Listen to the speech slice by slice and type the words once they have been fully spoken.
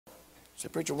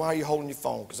said, preacher, why are you holding your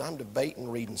phone? Because I'm debating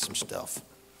reading some stuff.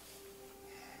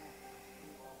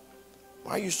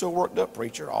 Why are you so worked up,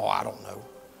 preacher? Oh, I don't know.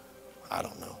 I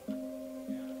don't know.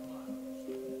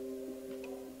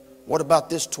 What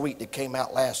about this tweet that came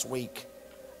out last week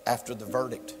after the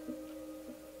verdict?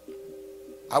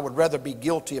 I would rather be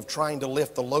guilty of trying to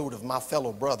lift the load of my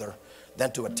fellow brother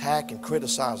than to attack and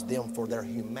criticize them for their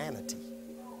humanity.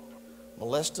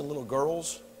 Molesting little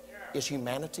girls is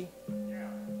humanity.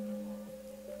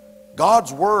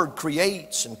 God's word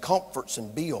creates and comforts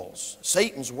and builds.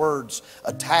 Satan's words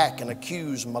attack and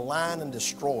accuse, malign and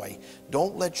destroy.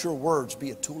 Don't let your words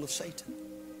be a tool of Satan.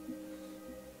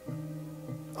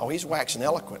 Oh, he's waxing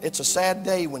eloquent. It's a sad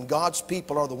day when God's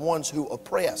people are the ones who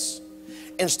oppress.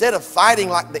 Instead of fighting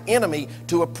like the enemy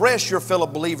to oppress your fellow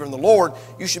believer in the Lord,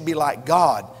 you should be like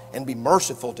God and be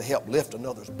merciful to help lift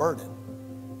another's burden.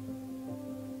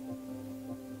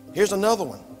 Here's another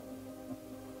one.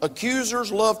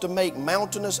 Accusers love to make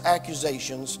mountainous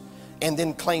accusations and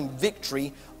then claim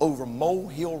victory over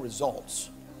molehill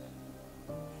results.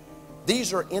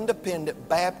 These are independent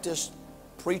Baptist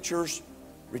preachers,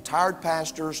 retired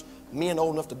pastors, men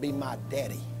old enough to be my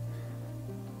daddy.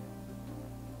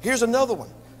 Here's another one.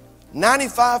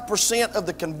 95% of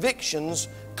the convictions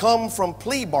come from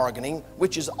plea bargaining,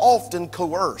 which is often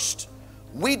coerced.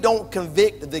 We don't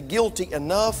convict the guilty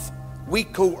enough. We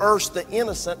coerce the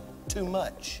innocent too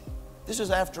much. This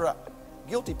is after a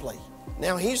guilty plea.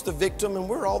 Now he's the victim and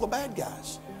we're all the bad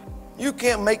guys. You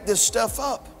can't make this stuff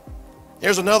up.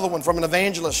 Here's another one from an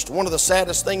evangelist. One of the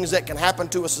saddest things that can happen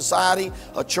to a society,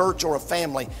 a church, or a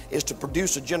family is to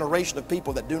produce a generation of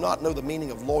people that do not know the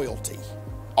meaning of loyalty.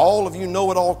 All of you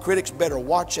know-it-all critics better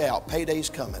watch out. Payday's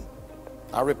coming.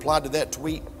 I replied to that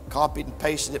tweet, copied and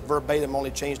pasted it verbatim,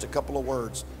 only changed a couple of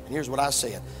words. And here's what I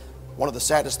said. One of the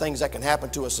saddest things that can happen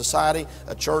to a society,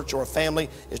 a church, or a family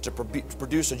is to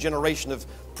produce a generation of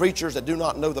preachers that do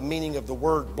not know the meaning of the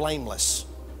word blameless.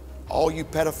 All you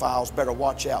pedophiles better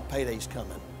watch out. Payday's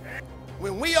coming.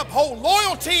 When we uphold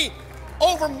loyalty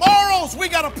over morals, we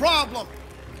got a problem.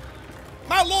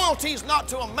 My loyalty is not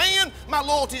to a man. My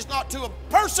loyalty is not to a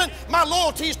person. My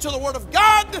loyalty is to the Word of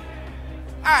God.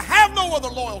 I have no other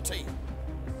loyalty.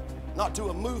 Not to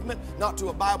a movement, not to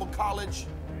a Bible college,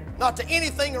 not to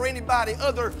anything or anybody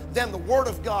other than the Word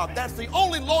of God. That's the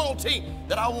only loyalty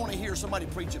that I want to hear somebody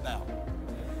preach about.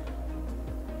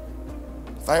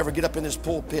 If I ever get up in this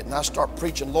pulpit and I start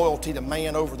preaching loyalty to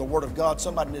man over the Word of God,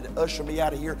 somebody need to usher me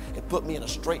out of here and put me in a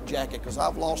straitjacket because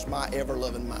I've lost my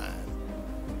ever-loving mind.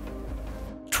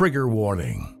 Trigger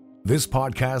warning. This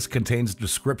podcast contains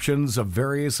descriptions of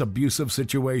various abusive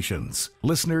situations.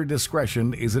 Listener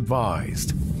discretion is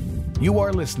advised. You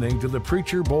are listening to the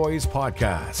Preacher Boys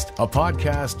Podcast, a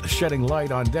podcast shedding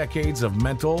light on decades of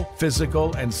mental,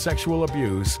 physical, and sexual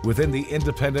abuse within the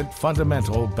independent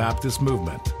fundamental Baptist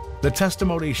movement. The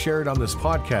testimonies shared on this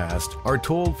podcast are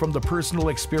told from the personal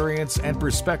experience and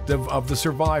perspective of the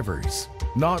survivors.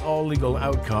 Not all legal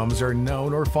outcomes are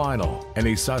known or final.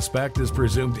 Any suspect is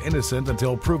presumed innocent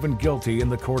until proven guilty in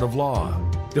the court of law.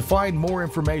 To find more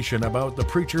information about the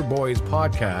Preacher Boys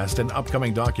podcast and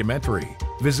upcoming documentary,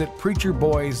 visit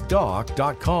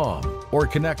preacherboysdoc.com or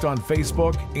connect on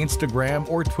Facebook, Instagram,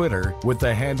 or Twitter with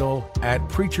the handle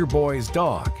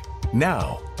 @preacherboysdoc.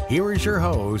 Now, here is your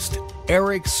host,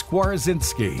 Eric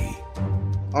Skwarczynski.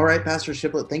 All right, Pastor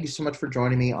Shiflett, thank you so much for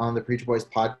joining me on the Preacher Boys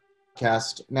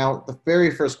podcast. Now, the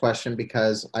very first question,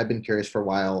 because I've been curious for a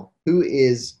while, who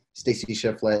is Stacey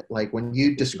Shiflett? Like, when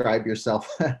you describe yourself,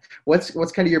 what's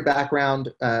kind of your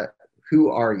background? Who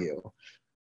are you?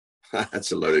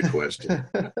 That's a loaded question.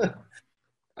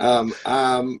 I'm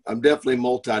definitely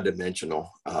multidimensional.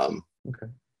 Okay.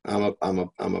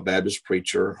 I'm a Baptist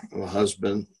preacher. I'm a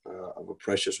husband of a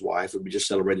precious wife. We just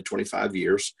celebrated 25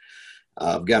 years.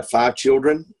 I've got 5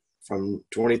 children, from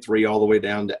 23 all the way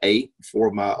down to 8. 4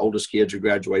 of my oldest kids are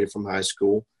graduated from high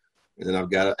school, and then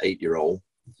I've got an 8-year-old.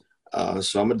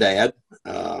 So I'm a dad.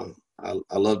 I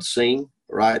love to sing,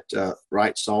 write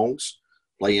songs,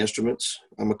 play instruments.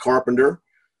 I'm a carpenter.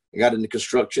 I got into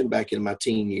construction back in my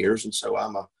teen years, and so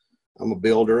I'm a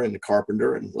builder and a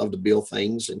carpenter, and love to build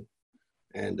things and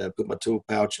put my tool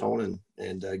pouch on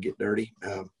and get dirty.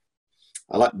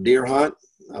 I like to deer hunt.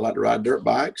 I like to ride dirt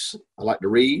bikes. I like to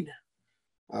read.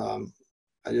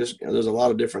 There's a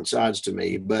lot of different sides to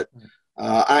me, but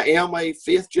I am a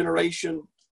 5th generation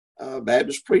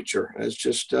Baptist preacher. It's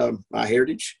just my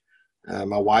heritage.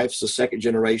 My wife's the 2nd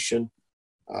generation.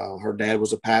 Her dad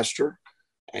was a pastor.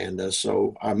 And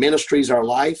so our ministry is our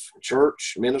life,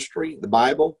 church, ministry, the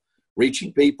Bible,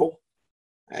 reaching people.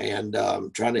 and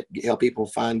trying to help people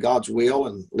find God's will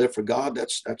and live for God.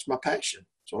 That's my passion.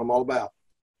 That's what I'm all about.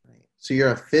 So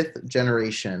you're a fifth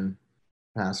generation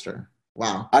pastor.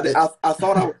 Wow. I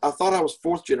thought I was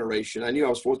fourth generation. I knew I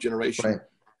was fourth generation. Right.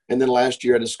 And then last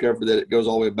year I discovered that it goes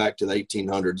all the way back to the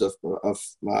 1800s of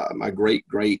my great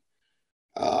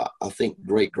I think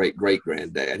great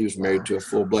granddad. He was married to a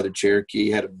full-blooded Cherokee.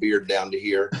 He had a beard down to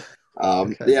here.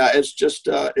 Okay. Yeah, it's just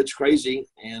it's crazy.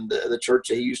 And the church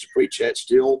that he used to preach at,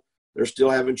 they're still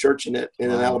having church in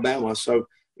Alabama. So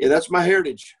yeah, that's my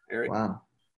heritage, Eric. Wow.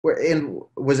 And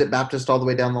was it Baptist all the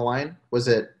way down the line? Was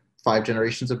it 5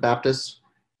 generations of Baptists?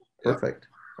 Perfect.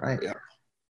 Yep. Right. Yeah.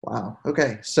 Wow.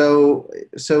 Okay. So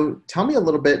tell me a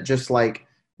little bit, just like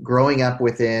growing up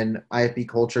within IFB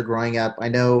culture, growing up. I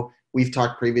know we've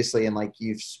talked previously, and like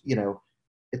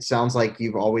it sounds like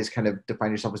you've always kind of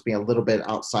defined yourself as being a little bit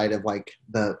outside of like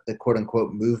the quote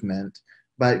unquote movement.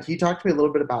 But can you talk to me a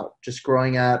little bit about just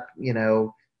growing up,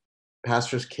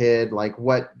 pastor's kid, like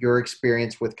what your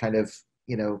experience with kind of,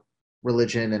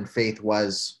 religion and faith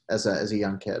was as a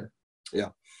young kid? Yeah.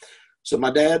 So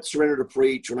my dad surrendered to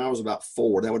preach when I was about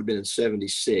 4. That would have been in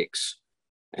 76,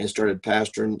 and started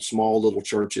pastoring small little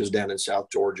churches down in South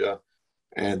Georgia.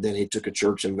 And then he took a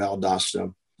church in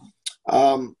Valdosta.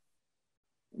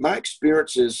 My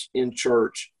experiences in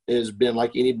church has been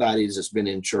like anybody's that's been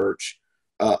in church.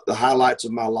 The highlights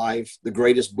of my life, the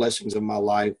greatest blessings of my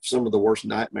life, some of the worst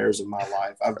nightmares of my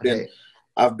life.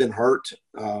 I've been hurt.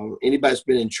 Anybody that's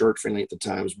been in church for any length of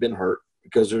time has been hurt,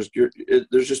 because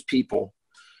there's just people.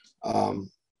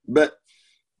 But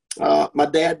my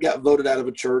dad got voted out of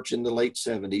a church in the late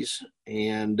 70s,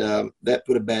 and that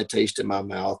put a bad taste in my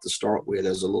mouth to start with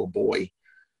as a little boy,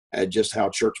 at just how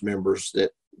church members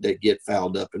that get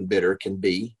fouled up and bitter can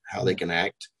be, how they can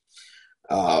act.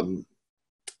 And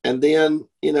then,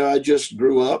 I just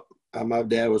grew up. My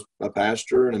dad was a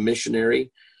pastor and a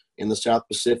missionary in the South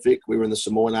Pacific. We were in the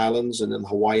Samoan Islands and then the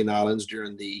Hawaiian Islands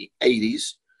during the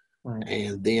 80s. Right.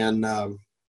 And then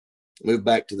moved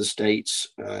back to the States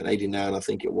in 89, I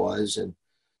think it was. And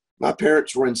my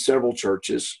parents were in several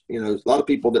churches. A lot of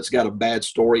people that's got a bad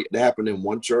story that happened in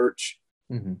one church.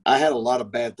 Mm-hmm. I had a lot of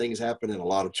bad things happen in a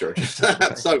lot of churches.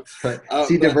 Okay. So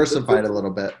you diversified a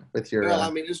little bit with your.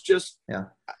 Well, it's just, yeah.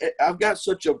 I've got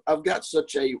such a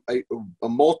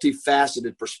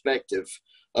multifaceted perspective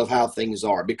of how things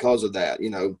are because of that.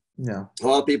 Yeah. A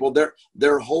lot of people,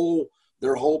 their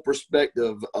whole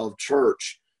perspective of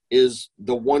church is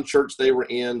the one church they were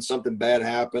in, something bad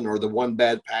happened, or the one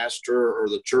bad pastor, or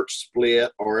the church split,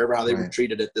 or ever how they were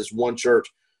treated at this one church.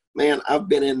 Man, I've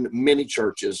been in many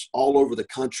churches all over the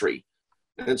country.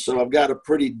 And so I've got a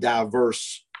pretty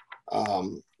diverse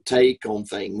take on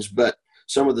things. But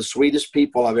some of the sweetest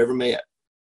people I've ever met,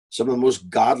 some of the most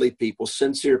godly people,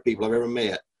 sincere people I've ever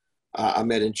met, I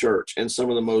met in church. And some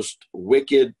of the most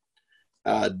wicked,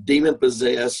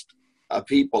 demon-possessed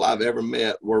people I've ever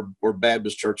met were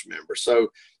Baptist church members. So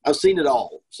I've seen it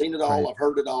all. Right. I've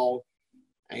heard it all.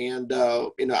 And,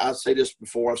 I say this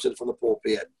before, I've said it from the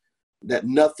pulpit, that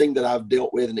nothing that I've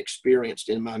dealt with and experienced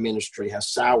in my ministry has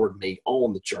soured me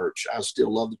on the church. I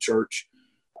still love the church.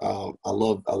 I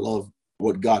love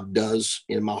what God does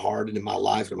in my heart and in my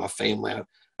life and my family.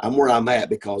 I'm where I'm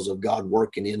at because of God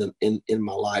working in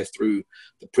my life through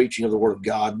the preaching of the Word of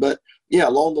God. But yeah,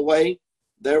 along the way,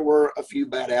 there were a few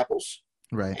bad apples.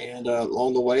 Right. And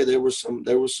along the way, there was some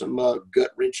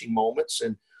gut-wrenching moments.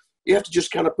 And you have to just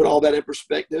kind of put all that in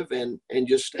perspective and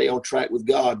just stay on track with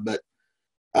God. But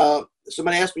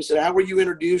somebody asked me, said, how were you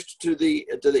introduced to the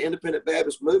independent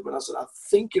Baptist movement? I said, I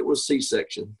think it was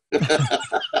C-section.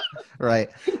 Right.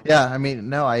 Yeah.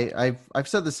 No, I've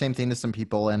said the same thing to some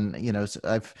people, and,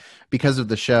 because of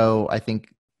the show, I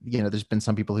think, there's been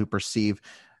some people who perceive,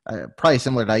 probably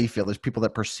similar to how you feel. There's people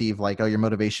that perceive like, oh, your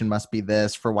motivation must be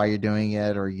this for why you're doing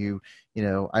it. Or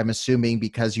I'm assuming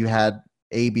because you had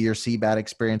A, B, or C bad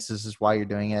experiences is why you're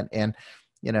doing it. And,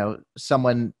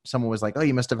 someone was like, oh,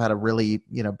 you must have had a really,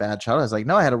 bad childhood. I was like,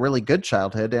 no, I had a really good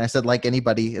childhood. And I said, like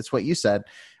anybody, it's what you said.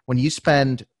 When you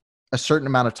spend a certain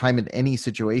amount of time in any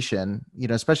situation,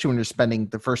 especially when you're spending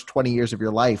the first 20 years of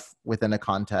your life within a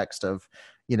context of,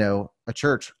 a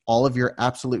church, all of your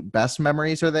absolute best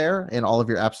memories are there and all of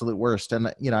your absolute worst. And,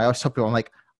 I always tell people, I'm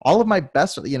like, all of my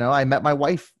best, I met my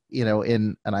wife,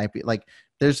 in an IP, like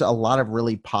there's a lot of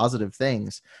really positive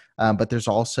things. But there's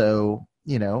also,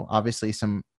 obviously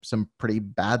some pretty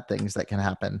bad things that can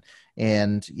happen.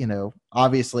 And,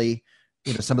 obviously,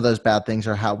 some of those bad things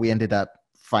are how we ended up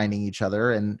finding each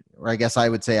other. Or I guess I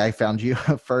would say I found you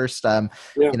first, and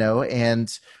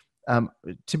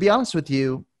to be honest with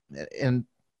you, and,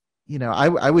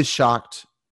 I was shocked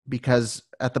because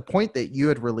at the point that you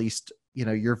had released,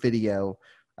 your video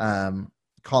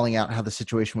calling out how the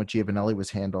situation with Giovanelli was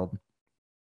handled,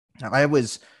 I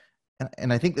was,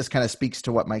 and I think this kind of speaks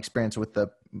to what my experience with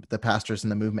the pastors in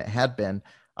the movement had been.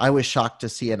 I was shocked to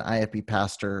see an IFB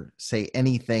pastor say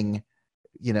anything,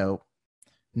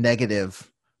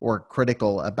 negative or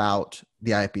critical about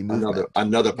the IFB movement.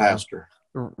 Another pastor,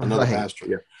 another right. pastor.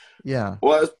 Yeah. Yeah.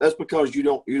 Well, that's because you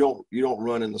don't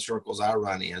run in the circles I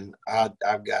run in.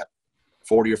 I've got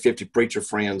 40 or 50 preacher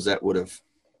friends that would have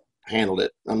handled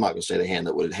it. I'm not going to say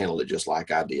would have handled it just like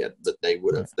I did, but they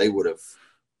would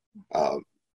have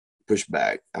pushed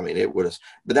back. I mean, it would have,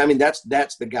 but I mean, that's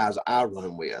the guys I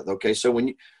run with. Okay. So when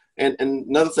you, and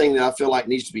another thing that I feel like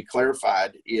needs to be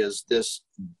clarified is this,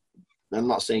 I'm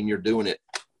not saying you're doing it.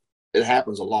 It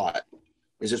happens a lot.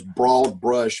 Is this broad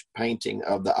brush painting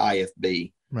of the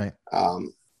IFB. Right.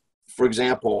 For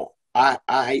example, I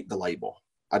hate the label.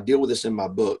 I deal with this in my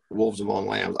book, Wolves Among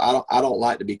Lambs. I don't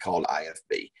like to be called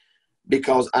IFB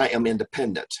because I am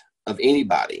independent of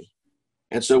anybody.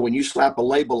 And so when you slap a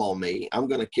label on me, I'm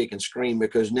going to kick and scream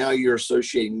because now you're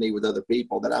associating me with other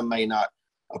people that I may not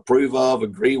approve of,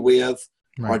 agree with,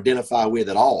 or identify with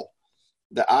at all.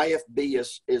 The IFB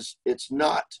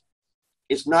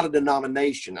it's not a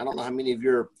denomination. I don't know how many of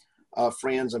your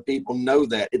friends and people know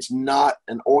that. It's not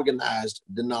an organized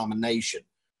denomination.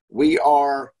 We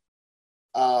are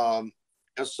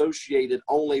associated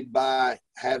only by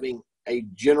having a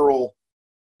general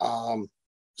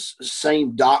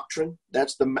same doctrine.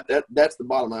 That's the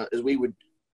bottom line. Is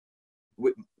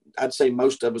I'd say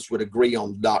most of us would agree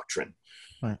on doctrine.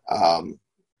 Right.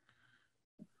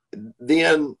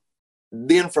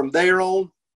 Then from there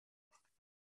on,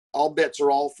 all bets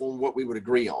are off on what we would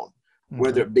agree on,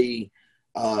 whether it be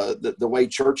the way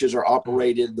churches are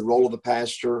operated, the role of the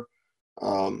pastor,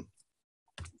 and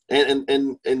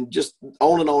just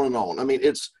on and on and on. I mean,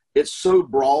 it's so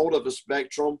broad of a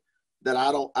spectrum that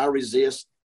I resist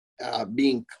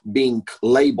being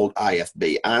labeled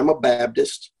IFB. I'm a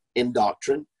Baptist in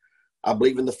doctrine. I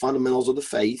believe in the fundamentals of the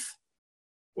faith,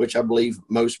 which I believe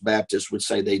most Baptists would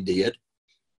say they did.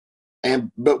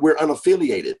 But we're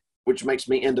unaffiliated, which makes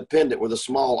me independent with a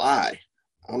small I.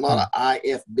 I'm not an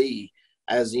IFB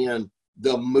as in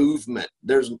the movement.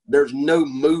 There's no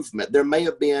movement. There may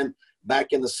have been back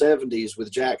in the 70s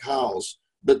with Jack Howes,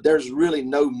 but there's really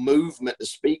no movement to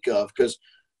speak of because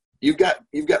you've got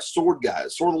sword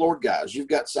guys, sword of the Lord guys. You've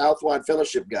got Southwide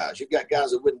Fellowship guys. You've got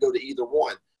guys that wouldn't go to either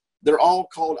one. They're all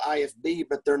called IFB,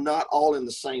 but they're not all in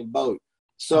the same boat.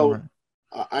 So,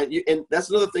 and that's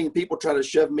another thing. People try to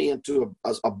shove me into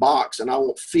a box, and I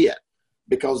won't fit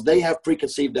because they have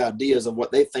preconceived ideas of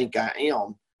what they think I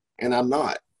am, and I'm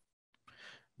not.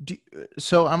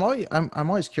 So I'm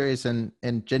always curious and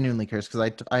genuinely curious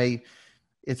because I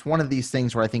it's one of these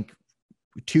things where I think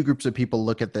two groups of people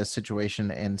look at this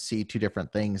situation and see two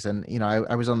different things. And,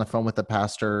 I was on the phone with a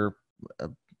pastor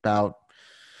about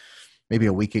maybe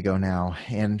a week ago now,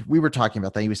 and we were talking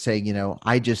about that. He was saying,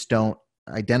 I just don't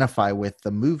identify with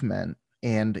the movement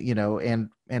and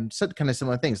said kind of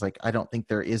similar things. Like, I don't think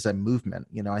there is a movement,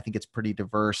 I think it's pretty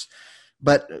diverse,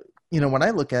 but when I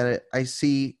look at it, I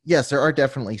see, yes, there are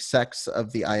definitely sects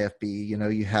of the IFB.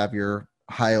 You have your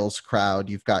Hiles crowd,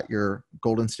 you've got your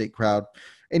Golden State crowd,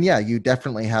 and yeah, you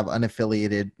definitely have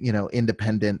unaffiliated,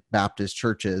 independent Baptist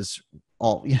churches,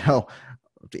 all,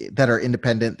 that are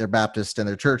independent, they're Baptist and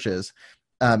they're churches,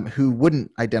 who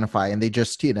wouldn't identify, and they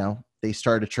just, they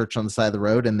start a church on the side of the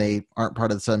road and they aren't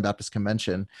part of the Southern Baptist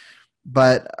Convention.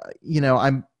 But,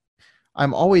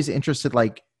 I'm always interested,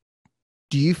 like,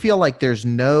 do you feel like there's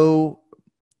no,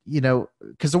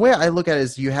 because the way I look at it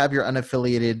is you have your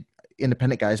unaffiliated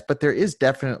independent guys, but there is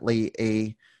definitely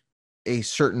a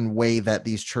certain way that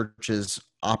these churches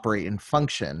operate and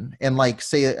function. And like,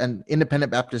 say an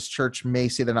independent Baptist church may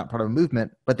say they're not part of a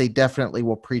movement, but they definitely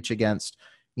will preach against,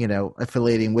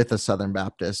 affiliating with a Southern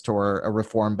Baptist or a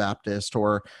Reformed Baptist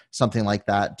or something like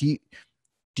that. Do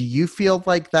you feel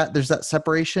like that there's that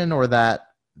separation or that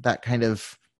kind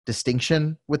of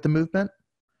distinction with the movement?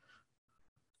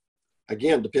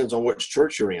 Again, depends on which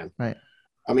church you're in. Right.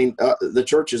 I mean, the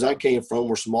churches I came from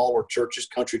were smaller churches,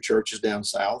 country churches down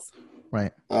south.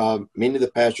 Right. Many of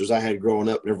the pastors I had growing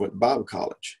up never went to Bible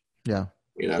college. Yeah.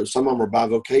 Some of them were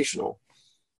bivocational.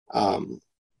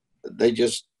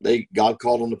 God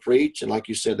called them to preach, and like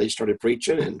you said, they started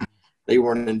preaching, and they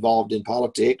weren't involved in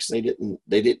politics. They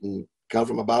didn't come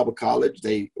from a Bible college.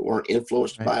 They weren't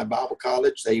influenced by a Bible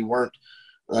college. They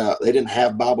didn't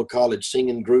have Bible college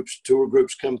singing groups, tour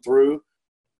groups come through.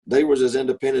 They was as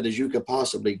independent as you could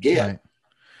possibly get. Right.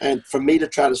 And for me to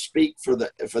try to speak for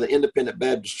the independent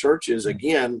Baptist churches,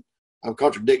 again,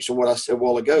 contradiction what I said a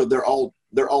while ago. They're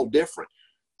all different.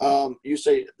 You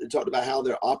talked about how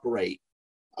they operate.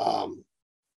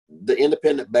 The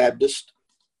independent Baptist,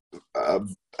 for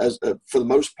the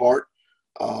most part,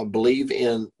 believe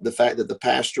in the fact that the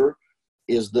pastor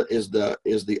is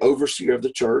the overseer of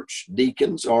the church.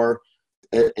 Deacons are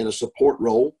in a support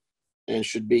role and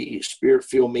should be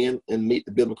spirit-filled men and meet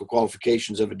the biblical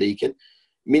qualifications of a deacon.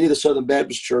 Many of the Southern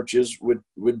Baptist churches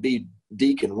would be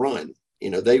deacon run.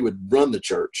 They would run the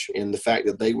church, and the fact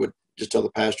that they would just tell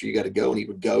the pastor, you got to go, and he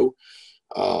would go.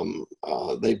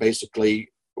 They basically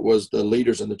was the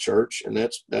leaders in the church, and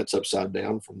that's upside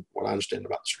down from what I understand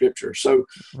about the scripture. So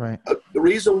right. The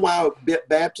reason why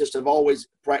Baptists have always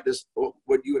practiced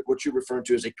what you're referring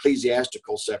to as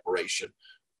ecclesiastical separation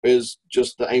is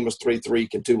just the Amos 3:3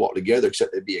 can two walk together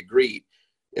except they be agreed.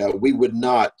 We would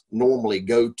not normally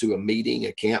go to a meeting,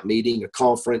 a camp meeting, a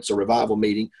conference, a revival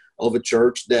meeting of a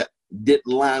church that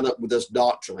didn't line up with us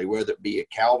doctrinally, whether it be a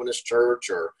Calvinist church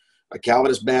or a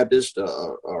Calvinist Baptist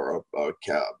or a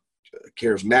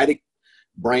charismatic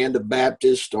brand of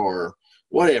Baptist or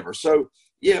whatever. So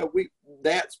yeah,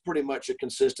 that's pretty much a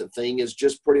consistent thing, is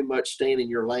just pretty much staying in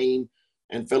your lane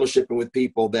and fellowshipping with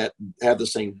people that have the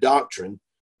same doctrine.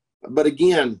 But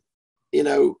again,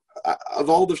 of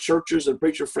all the churches and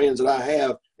preacher friends that I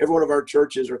have, every one of our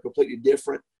churches are completely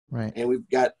different. Right. And we've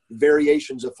got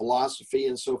variations of philosophy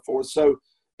and so forth. So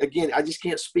again, I just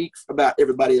can't speak about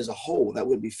everybody as a whole. That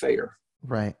wouldn't be fair.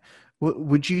 Right.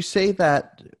 Would you say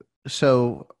that?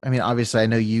 So, I mean, obviously I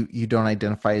know you don't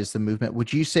identify as the movement.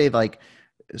 Would you say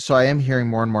so I am hearing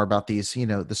more and more about these,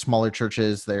 the smaller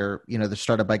churches, they're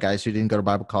started by guys who didn't go to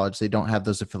Bible college. They don't have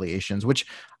those affiliations, which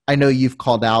I know you've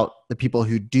called out the people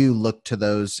who do look to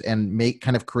those and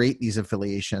create these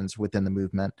affiliations within the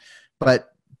movement. But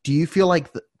do you feel like,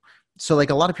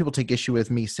 a lot of people take issue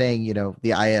with me saying,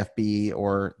 the IFB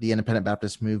or the Independent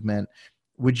Baptist movement.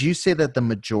 Would you say that the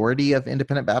majority of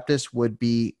Independent Baptists would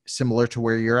be similar to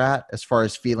where you're at as far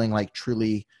as feeling like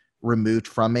truly removed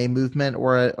from a movement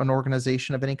or an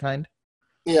organization of any kind?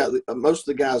 Yeah, most of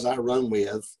the guys I run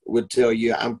with would tell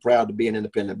you I'm proud to be an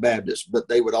Independent Baptist, but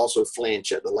they would also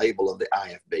flinch at the label of the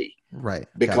IFB, right?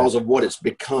 Because of what it's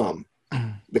become,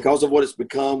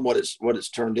 what it's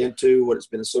turned into, what it's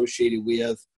been associated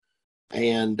with,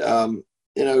 and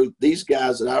these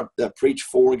guys that preach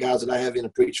for, guys that I have in to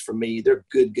preach for me, they're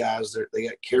good guys. They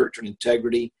got character and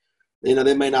integrity.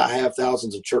 They may not have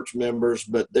thousands of church members,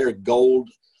 but they're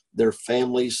gold. Their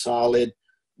family's solid.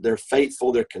 They're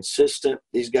faithful. They're consistent.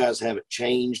 These guys haven't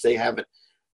changed. They haven't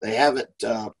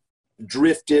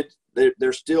drifted.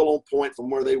 They're still on point from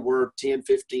where they were 10,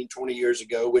 15, 20 years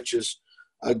ago, which is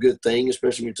a good thing,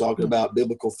 especially when you're talking about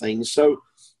biblical things. So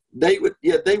they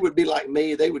would be like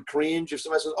me. They would cringe if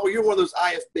somebody says, "Oh, you're one of those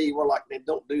IFB." We're like, "Man,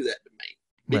 don't do that to me,"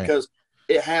 because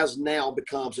it has now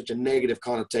become such a negative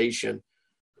connotation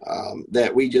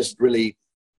that we just really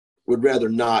would rather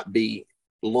not be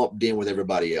lumped in with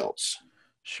everybody else.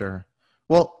 Sure.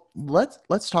 Well,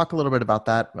 let's talk a little bit about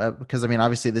that because I mean,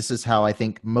 obviously, this is how I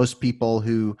think most people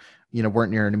who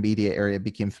weren't near an immediate area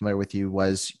became familiar with you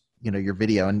was your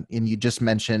video, and you just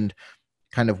mentioned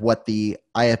kind of what the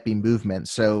IFB movement.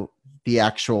 So the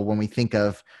actual, when we think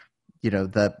of,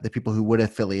 the people who would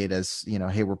affiliate as,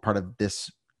 hey, we're part of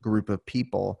this group of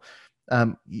people.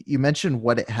 You mentioned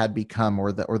what it had become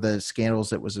or the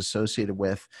scandals it was associated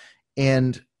with.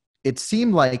 And it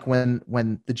seemed like when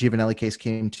the Giovanelli case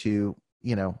came to,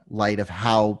 light of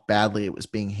how badly it was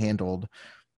being handled,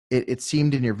 it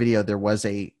seemed in your video there was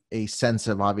a sense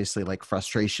of obviously like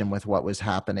frustration with what was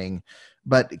happening.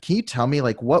 But can you tell me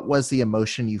what was the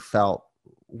emotion you felt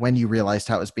when you realized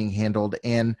how it was being handled,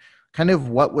 and kind of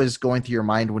what was going through your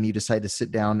mind when you decided to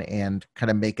sit down and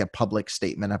kind of make a public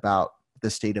statement about the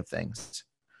state of things?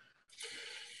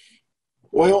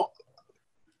 Well,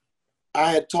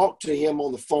 I had talked to him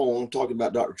on the phone, talking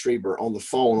about Dr. Trieber on the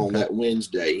phone on that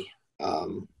Wednesday.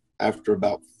 After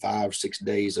about 5 or 6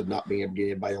 days of not being able to get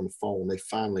anybody on the phone, they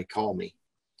finally called me.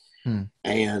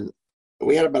 And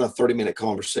we had about a 30-minute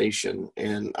conversation.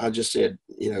 And I just said,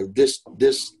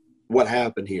 this, what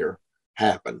happened here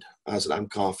happened. I said, I'm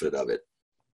confident of it.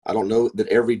 I don't know that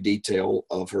every detail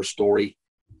of her story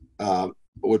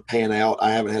would pan out.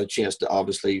 I haven't had a chance to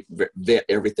obviously vet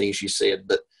everything she said,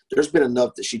 but there's been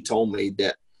enough that she told me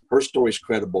that her story is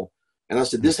credible. And I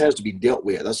said, this has to be dealt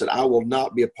with. I said, I will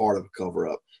not be a part of a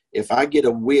cover-up. If I get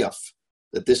a whiff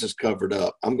that this is covered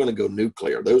up, I'm going to go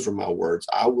nuclear. Those are my words.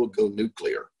 I will go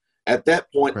nuclear. At that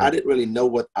point, I didn't really know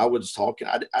what I was talking.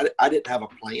 I didn't have a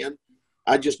plan.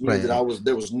 I just knew that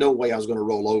there was no way I was going to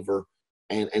roll over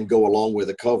and go along with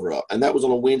a cover up. And that was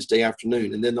on a Wednesday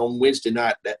afternoon. And then on Wednesday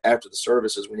night, after the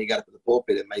services, when he got up in the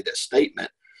pulpit and made that statement,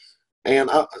 and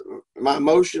my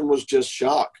emotion was just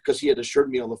shocked, because he had assured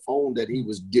me on the phone that he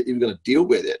was going to deal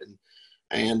with it.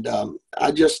 And I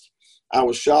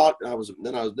was shocked. I was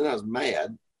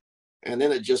mad. And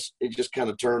then it just kind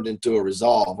of turned into a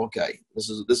resolve. Okay, this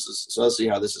is, so let's see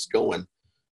how this is going.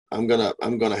 I'm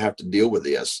gonna have to deal with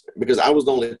this, because I was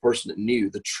the only person that knew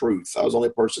the truth. I was the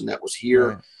only person that was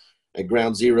here at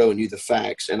ground zero and knew the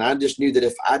facts. And I just knew that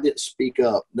if I didn't speak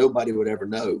up, nobody would ever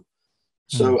know.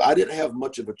 So I didn't have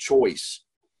much of a choice.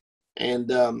 And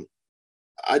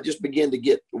I just began to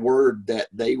get word that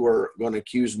they were going to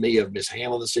accuse me of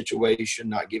mishandling the situation,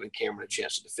 not giving Cameron a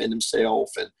chance to defend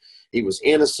himself, and he was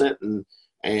innocent,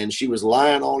 and she was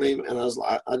lying on him. And I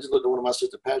just looked at one of my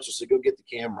assistant pastors and said, "Go get the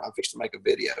camera. I'm fixing to make a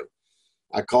video."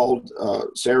 I called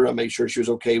Sarah, made sure she was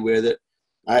okay with it.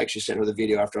 I actually sent her the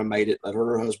video after I made it, let her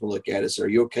and her husband look at it. Said, "Are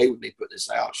you okay with me putting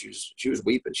this out?" She was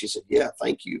weeping. She said, "Yeah,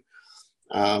 thank you."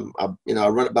 I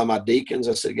run it by my deacons.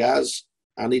 I said, "Guys,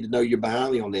 I need to know you're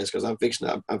behind me on this, because I'm fixing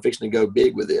to go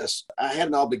big with this." I had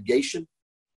an obligation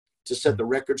to set the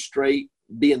record straight,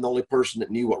 being the only person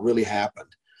that knew what really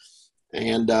happened.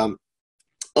 And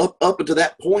up until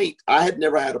that point, I had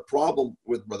never had a problem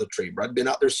with Brother Trieber. I'd been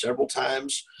out there several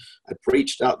times. I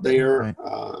preached out there.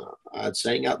 I'd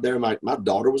sang out there. My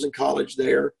daughter was in college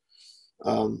there.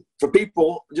 For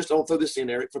people, just don't throw this in,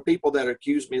 Eric, for people that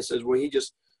accuse me and says, "Well, he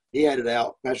had it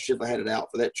out, Pastor Shiflett had it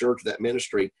out for that church, that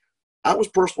ministry." I was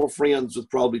personal friends with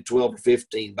probably 12 or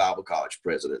 15 Bible college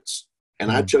presidents,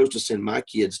 and I chose to send my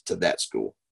kids to that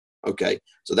school. Okay,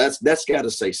 so that's got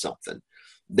to say something.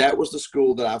 That was the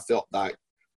school that I felt like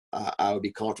I would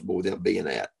be comfortable with them being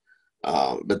at.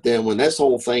 But then when this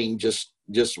whole thing just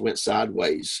went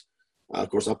sideways, of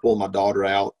course, I pulled my daughter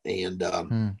out, and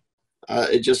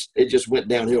it just went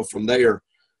downhill from there.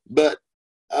 But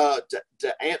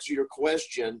to answer your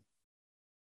question,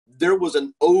 there was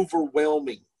an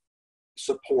overwhelming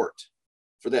support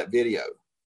for that video.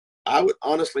 I would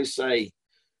honestly say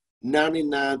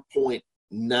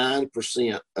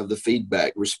 99.9% of the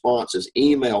feedback, responses,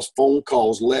 emails, phone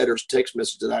calls, letters, text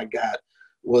messages that I got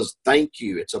was, "Thank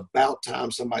you. It's about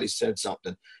time somebody said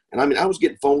something." And I mean, I was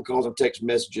getting phone calls and text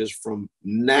messages from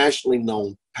nationally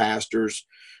known pastors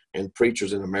and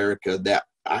preachers in America that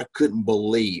I couldn't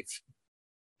believe.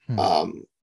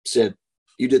 Said,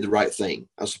 "You did the right thing.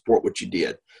 I support what you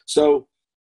did." So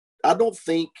I don't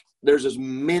think there's as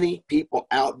many people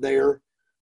out there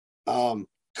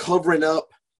covering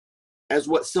up as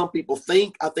what some people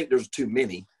think. I think there's too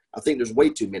many. I think there's way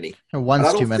too many.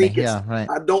 One's too many. Yeah, right.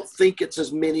 I don't think it's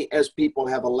as many as people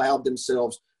have allowed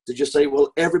themselves to just say,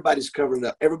 "Well, everybody's covering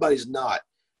up." Everybody's not.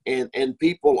 And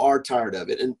people are tired of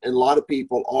it. And a lot of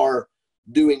people are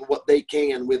doing what they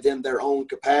can within their own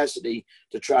capacity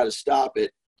to try to stop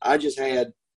it. I just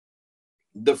had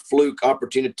the fluke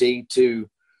opportunity to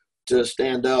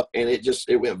stand up, and it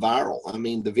went viral. I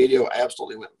mean, the video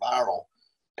absolutely went viral,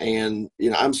 and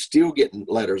I'm still getting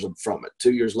letters from it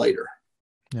 2 years later.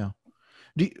 Yeah.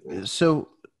 So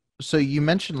you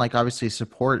mentioned, like, obviously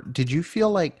support. Did you feel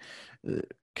like,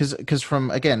 because from,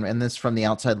 again, and this from the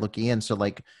outside looking in, so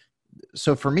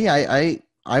for me, I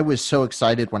was so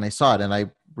excited when I saw it, and I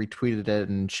retweeted it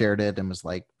and shared it and was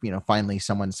like, finally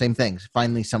someone, same thing.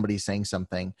 Finally somebody's saying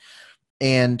something.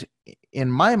 And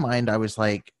in my mind, I was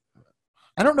like,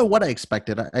 I don't know what I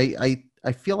expected. I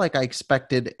feel like I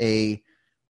expected the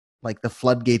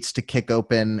floodgates to kick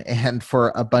open and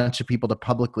for a bunch of people to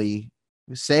publicly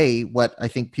say what I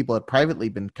think people had privately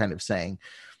been kind of saying.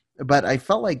 But I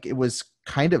felt like it was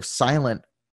kind of silent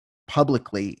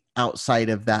publicly outside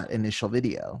of that initial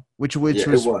video, which was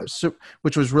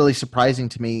really surprising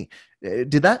to me.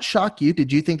 Did that shock you?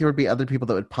 Did you think there would be other people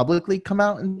that would publicly come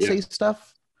out and say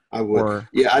stuff? I would.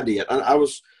 Yeah, I did.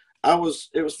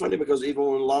 It was funny, because even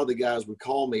when a lot of the guys would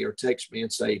call me or text me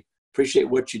and say, "Appreciate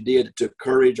what you did. It took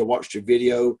courage. I watched your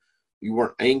video. You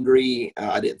weren't angry.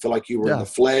 I didn't feel like you were in the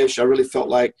flesh. I really felt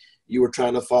like you were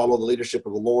trying to follow the leadership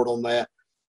of the Lord on that."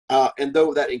 And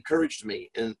though that encouraged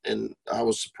me, and I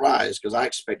was surprised, because I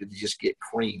expected to just get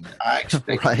creamed. I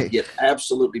expected to get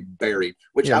absolutely buried,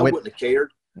 which I wouldn't have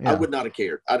cared. I would not have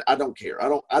cared. I don't care.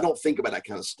 I don't think about that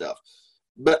kind of stuff.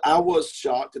 But I was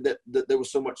shocked that there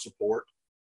was so much support.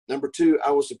 Number two,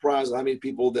 I was surprised at how many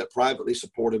people that privately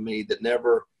supported me that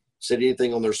never said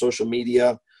anything on their social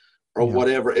media or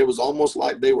whatever. It was almost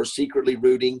like they were secretly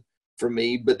rooting for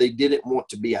me, but they didn't want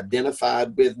to be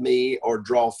identified with me or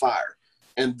draw fire.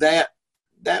 And that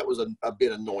was a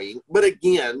bit annoying. But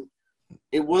again,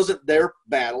 it wasn't their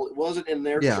battle. It wasn't in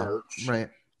their church. Right.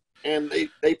 and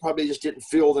they probably just didn't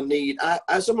feel the need.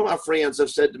 Some of my friends have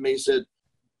said to me,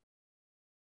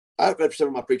 I've had some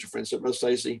of my preacher friends said, Brother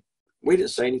Stacey, we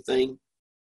didn't say anything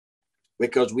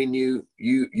because we knew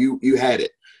you had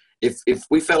it. If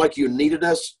we felt like you needed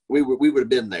us, we would have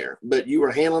been there. But you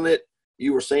were handling it.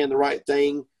 You were saying the right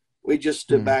thing. We just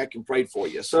stood back and prayed for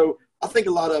you. So I think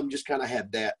a lot of them just kind of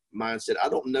had that mindset. I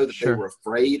don't know that they were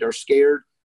afraid or scared.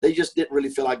 They just didn't really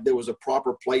feel like there was a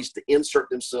proper place to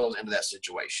insert themselves into that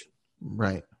situation.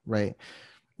 Right.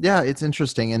 Yeah, it's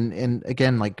interesting. And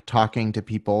again, like talking to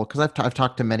people, because I've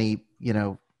talked to many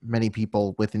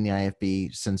people within the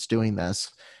IFB since doing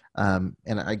this. And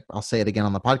I'll say it again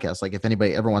on the podcast. Like if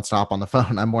anybody ever wants to hop on the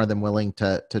phone, I'm more than willing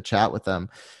to chat with them.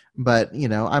 But,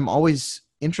 I'm always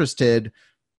interested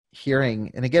hearing,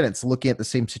 and again, it's looking at the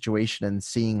same situation and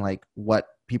seeing like what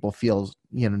people feel,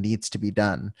 needs to be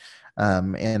done.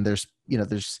 And there's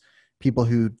people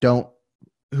who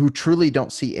truly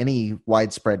don't see any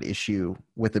widespread issue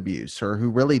with abuse, or who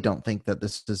really don't think that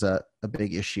this is a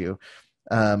big issue.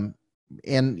 And,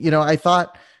 I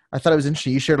thought it was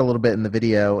interesting. You shared a little bit in the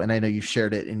video, and I know you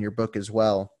shared it in your book as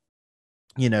well.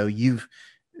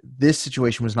 This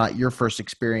situation was not your first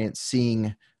experience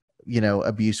seeing,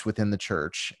 abuse within the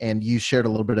church, and you shared a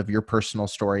little bit of your personal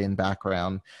story and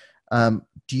background.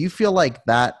 Do you feel like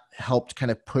that helped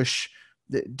kind of push?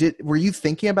 Were you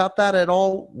thinking about that at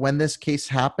all when this case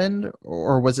happened,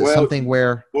 or was it something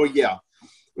where? Well, yeah,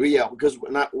 because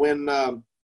when I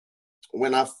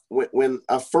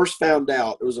first found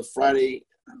out, it was a Friday.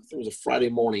 I think it was a Friday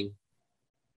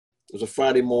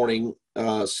morning.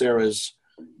 Sarah's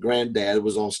granddad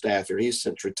was on staff here. He's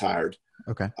since retired.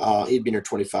 Okay. He'd been here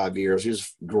 25 years. He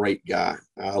was a great guy.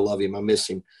 I love him. I miss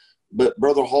him. But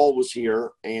Brother Hall was here,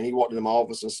 and he walked into my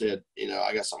office and said,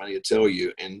 I got something I need to tell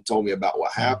you, and told me about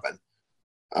what happened.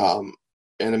 And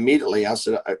immediately I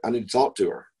said, I need to talk to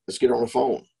her. Let's get her on the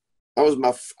phone. That was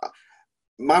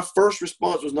my first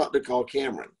response was not to call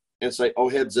Cameron and say, oh,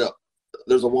 heads up,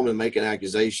 there's a woman making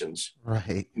accusations.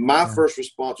 Right. My first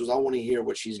response was, I want to hear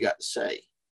what she's got to say,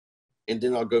 and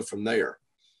then I'll go from there.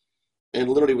 And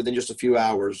literally within just a few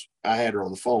hours, I had her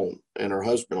on the phone and her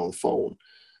husband on the phone.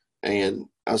 And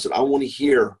I said, I want to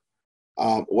hear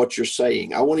what you're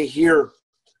saying. I want to hear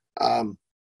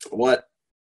what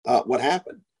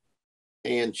happened.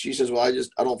 And she says, well, I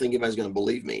don't think anybody's going to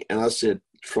believe me. And I said,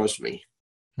 trust me.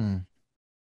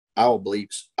 I will believe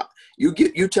you.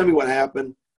 You tell me what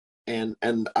happened, and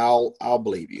I'll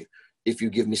believe you if you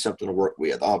give me something to work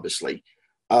with, obviously.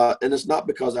 And it's not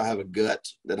because I have a gut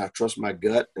that I trust my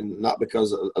gut, and not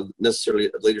because of necessarily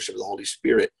the leadership of the Holy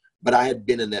Spirit, but I had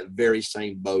been in that very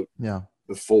same boat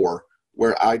before,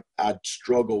 where I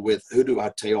struggle with, who do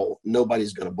I tell?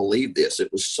 Nobody's going to believe this.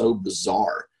 It was so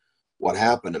bizarre what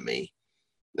happened to me.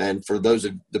 And for those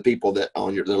of the people that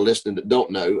are listening that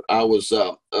don't know, I was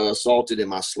assaulted in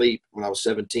my sleep when I was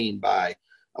 17 by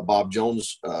a Bob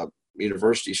Jones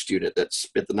University student that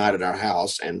spent the night at our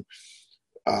house. And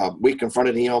we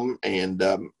confronted him, and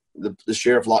the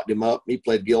sheriff locked him up. He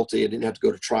pled guilty and didn't have to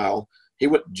go to trial. He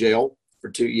went to jail for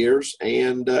 2 years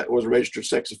and was a registered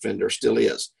sex offender, still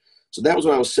is. So that was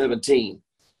when I was 17.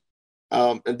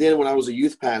 And then when I was a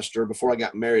youth pastor, before I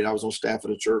got married, I was on staff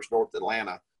at a church north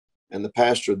Atlanta, and the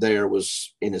pastor there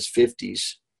was in his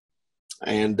 50s.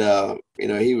 And,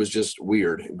 he was just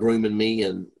weird, grooming me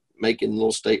and making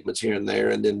little statements here and there.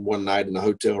 And then one night in the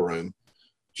hotel room,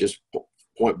 just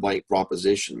point blank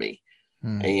propositioned me.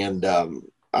 And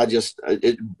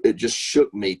it just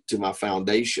shook me to my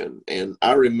foundation. And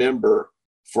I remember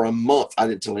for a month, I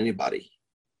didn't tell anybody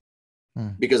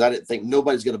because I didn't think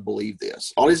nobody's going to believe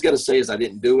this. All he's got to say is I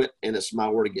didn't do it, and it's my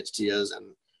word against his. And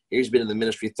he's been in the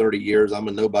ministry 30 years. I'm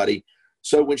a nobody.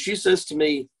 So when she says to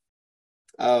me,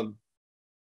 I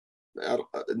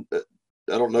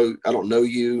don't know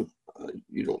you,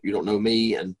 you don't know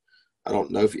me, and I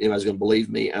don't know if anybody's going to believe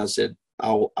me. I said,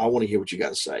 I want to hear what you got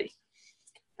to say.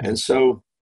 And so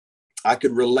I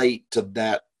could relate to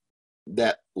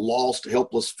that lost,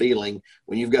 helpless feeling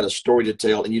when you've got a story to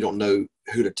tell and you don't know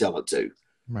who to tell it to.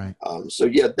 Right. So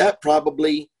yeah, that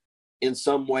probably in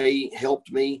some way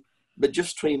helped me, but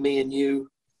just between me and you,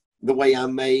 the way I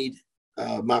made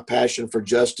my passion for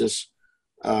justice,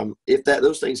 if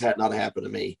those things had not happened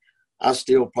to me, I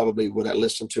still probably would have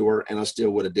listened to her, and I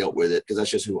still would have dealt with it, because that's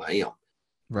just who I am.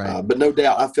 Right. But no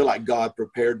doubt, I feel like God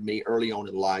prepared me early on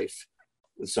in life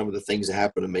with some of the things that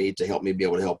happened to me to help me be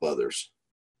able to help others.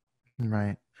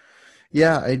 Right.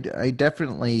 Yeah, I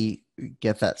definitely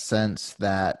get that sense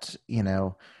that,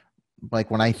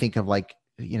 like when I think of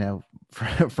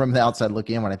from the outside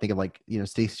looking in, when I think of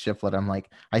Stacey Shiflett,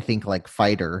 I think like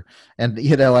fighter. And,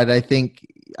 and I think,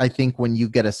 I think when you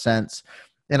get a sense,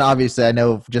 and obviously I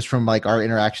know just from like our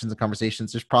interactions and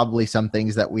conversations, there's probably some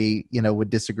things that we, would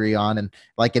disagree on, and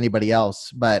like anybody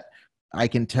else, but I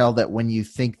can tell that when you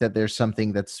think that there's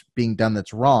something that's being done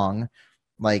that's wrong,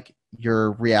 like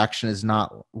your reaction is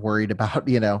not worried about,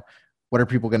 what are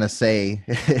people going to say?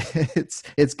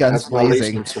 it's guns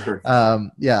blazing.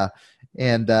 Yeah.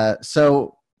 And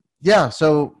so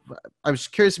I was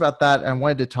curious about that. I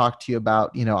wanted to talk to you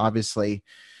about, obviously,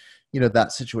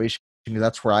 that situation, because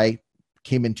that's where I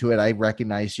came into it. I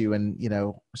recognized you and,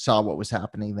 saw what was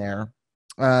happening there.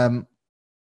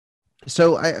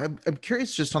 So I'm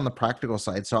curious just on the practical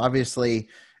side. So obviously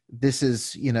this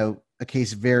is, a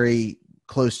case very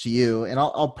close to you, and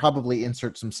I'll probably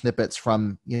insert some snippets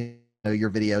from,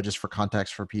 your video just for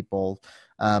context for people.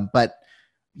 But,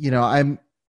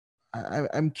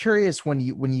 I'm curious when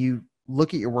you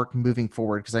look at your work moving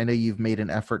forward, because I know you've made an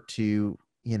effort to,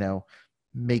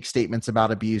 make statements about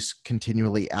abuse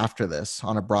continually after this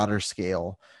on a broader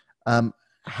scale.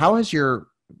 How has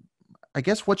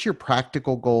what's your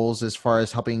practical goals as far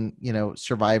as helping,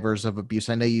 survivors of abuse?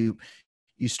 I know you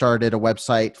started a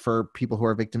website for people who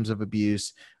are victims of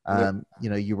abuse.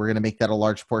 You were going to make that a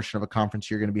large portion of a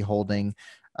conference you're going to be holding.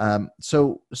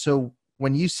 So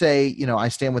when you say, I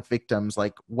stand with victims,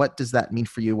 like, what does that mean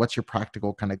for you? What's your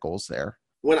practical kind of goals there?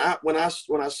 When I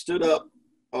stood up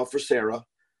for Sarah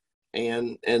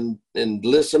and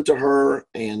listened to her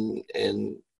and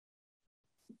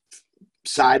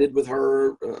sided with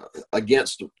her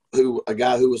against a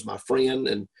guy who was my friend,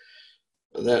 and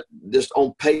that just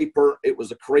on paper, it was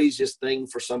the craziest thing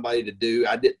for somebody to do.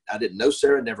 I didn't know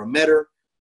Sarah, never met her.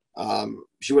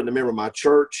 She wasn't a member of my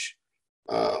church.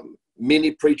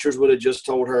 Many preachers would have just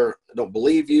told her, I don't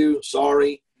believe you,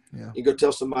 sorry. Yeah. You go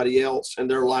tell somebody else, and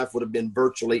their life would have been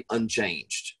virtually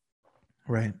unchanged.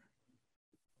 Right.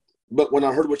 But when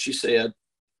I heard what she said,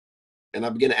 and I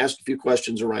began to ask a few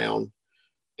questions around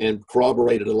and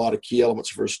corroborated a lot of key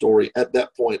elements of her story, at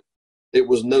that point, it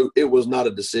was not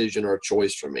a decision or a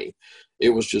choice for me. It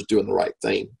was just doing the right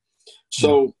thing.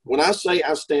 So when I say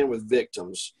I stand with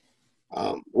victims,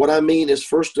 what I mean is,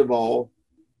 first of all,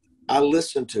 I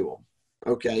listen to them.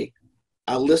 Okay.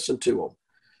 I listen to them.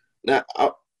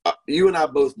 Now, you and I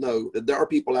both know that there are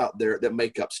people out there that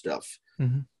make up stuff,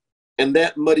 and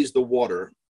that muddies the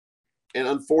water. And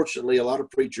unfortunately, a lot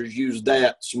of preachers use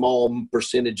that small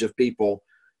percentage of people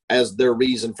as their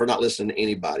reason for not listening to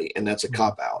anybody. And that's a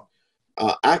cop out.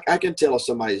 I can tell if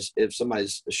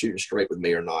somebody's shooting straight with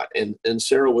me or not. And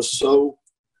Sarah was so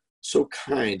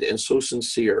kind and so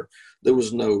sincere. There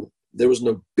was no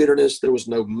bitterness. There was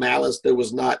no malice. There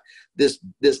was not this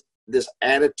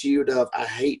attitude of, I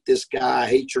hate this guy, I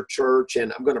hate your church,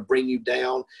 and I'm going to bring you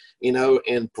down,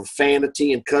 and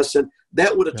profanity and cussing.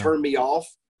 That would have turned me off,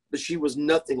 but she was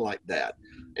nothing like that.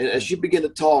 And as she began to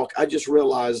talk, I just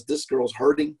realized this girl's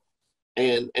hurting,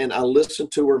 and I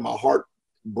listened to her. My heart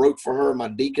broke for her. My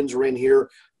deacons were in here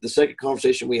the second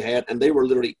conversation we had, and they were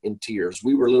literally in tears.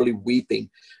 We were literally weeping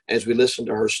as we listened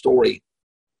to her story.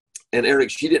 And Eric,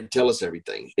 she didn't tell us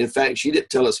everything. In fact, she didn't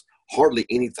tell us hardly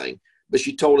anything, but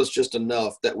she told us just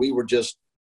enough that we were just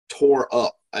tore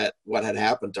up at what had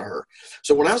happened to her.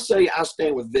 So when I say I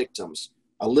stand with victims,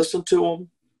 I listen to them,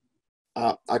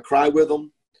 I cry with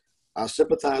them, I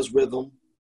sympathize with them,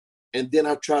 and then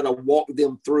I try to walk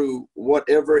them through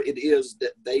whatever it is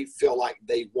that they feel like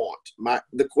they want.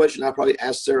 The question I probably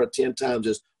asked Sarah 10 times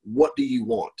is, what do you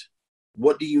want?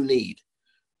 What do you need?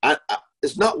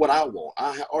 It's not what I want.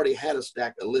 I already had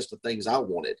a list of things I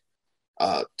wanted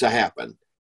to happen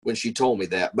when she told me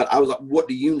that. But I was like, what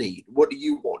do you need? What do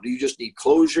you want? Do you just need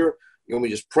closure? You want me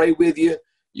to just pray with you?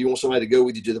 You want somebody to go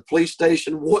with you to the police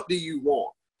station? What do you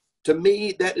want? To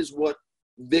me, that is what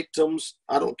victims,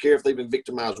 I don't care if they've been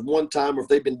victimized one time or if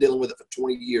they've been dealing with it for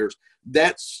 20 years.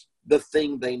 That's the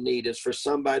thing they need, is for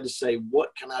somebody to say,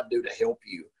 what can I do to help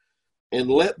you?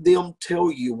 And let them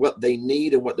tell you what they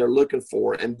need and what they're looking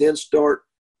for, and then start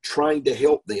trying to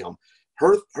help them.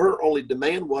 Her only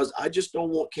demand was, I just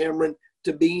don't want Cameron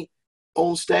to be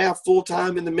on staff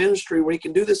full-time in the ministry where he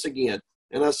can do this again.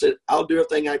 And I said, I'll do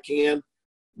everything I can.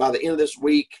 By the end of this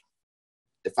week,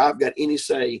 if I've got any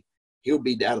say, he'll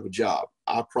be out of a job.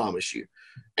 I promise you.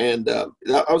 And I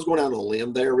was going out on a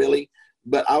limb there, really.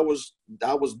 But I was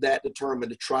that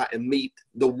determined to try and meet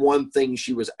the one thing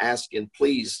she was asking.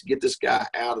 Please get this guy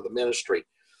out of the ministry.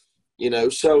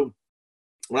 So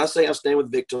when I say I stand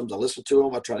with victims, I listen to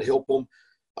them. I try to help them.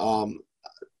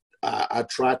 I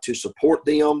try to support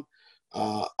them.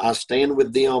 I stand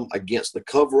with them against the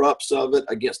cover-ups of it,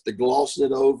 against the glossing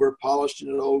it over, polishing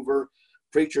it over.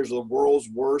 Preachers are the world's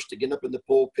worst to get up in the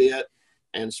pulpit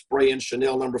and spraying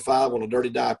Chanel #5 on a dirty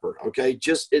diaper. Okay.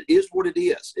 Just, it is what it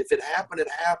is. If it happened, it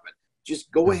happened.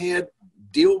 Just go ahead,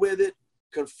 deal with it,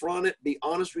 confront it, be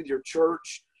honest with your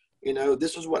church. You know,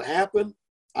 this is what happened.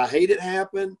 I hate it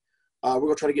happened. We're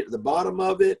going to try to get to the bottom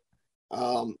of it.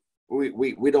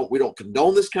 We don't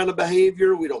condone this kind of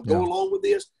behavior. We don't go along with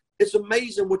this. It's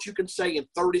amazing what you can say in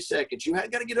 30 seconds. You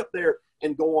haven't got to get up there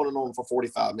and go on and on for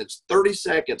 45 minutes. 30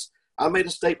 seconds. I made a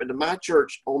statement to my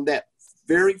church on that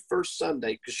very first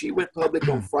Sunday, because she went public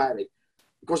on Friday.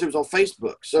 Of course, it was on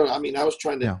Facebook. So, I mean, I was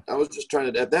just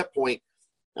trying to, at that point,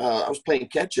 I was playing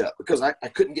catch up because I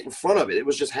couldn't get in front of it. It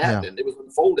was just happening. It was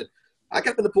unfolded. I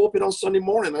got in the pulpit on Sunday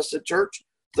morning. I said, church,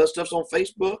 that stuff's on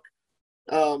Facebook.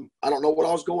 I don't know what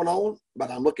all's going on, but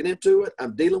I'm looking into it.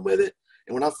 I'm dealing with it.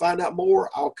 And when I find out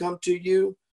more, I'll come to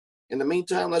you. In the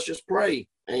meantime, let's just pray.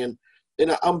 And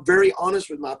I'm very honest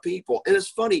with my people. And it's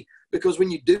funny because when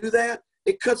you do that,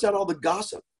 it cuts out all the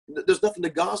gossip. There's nothing to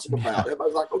gossip about.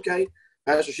 Everybody's like, okay,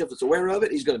 Pastor Shiflett's aware of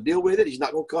it. He's going to deal with it. He's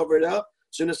not going to cover it up.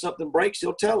 As soon as something breaks,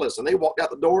 he'll tell us. And they walked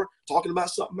out the door talking about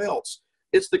something else.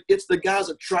 It's the guys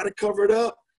that try to cover it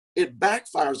up. It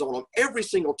backfires on them every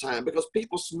single time because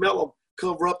people smell them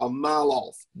cover up a mile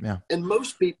off. Yeah. And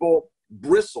most people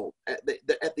bristle at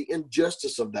the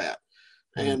injustice of that.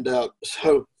 And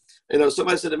so,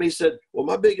 somebody said to me, well,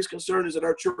 my biggest concern is that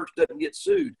our church doesn't get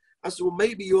sued. I said, well,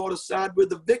 maybe you ought to side with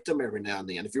the victim every now and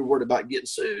then if you're worried about getting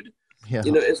sued. Yeah.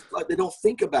 It's like they don't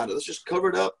think about it. Let's just cover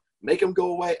it up, make them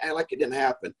go away, act like it didn't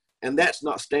happen. And that's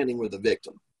not standing with the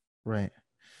victim. Right.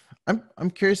 I'm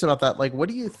curious about that. Like, what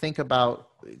do you think about,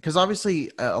 because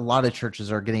obviously a lot of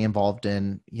churches are getting involved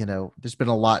in, there's been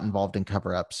a lot involved in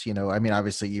cover-ups, I mean,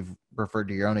 obviously you've referred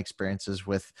to your own experiences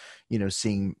with,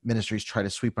 seeing ministries try to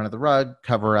sweep under the rug,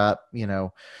 cover up,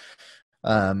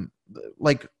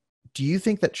 like, do you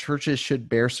think that churches should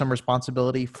bear some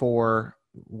responsibility for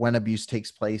when abuse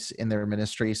takes place in their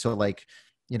ministry? So like,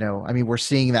 I mean, we're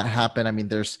seeing that happen. I mean,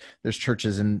 there's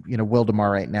churches in,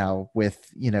 Wildemar right now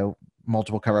with,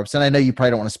 multiple cover-ups. And I know you probably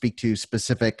don't want to speak to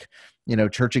specific,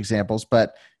 church examples,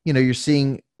 but, you're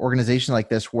seeing organizations like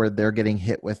this where they're getting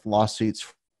hit with lawsuits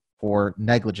for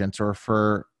negligence or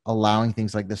for allowing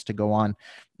things like this to go on.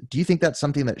 Do you think that's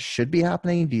something that should be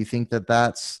happening? Do you think that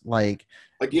that's like,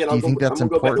 again, I'm going to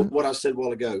go back to what I said a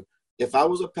while ago. If I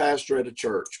was a pastor at a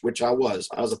church, which I was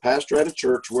a pastor at a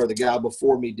church where the guy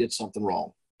before me did something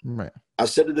wrong. Right. I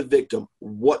said to the victim,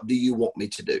 what do you want me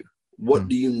to do? What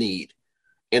do you need?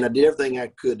 And I did everything I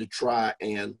could to try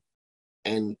and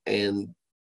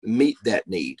meet that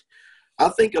need. I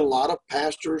think a lot of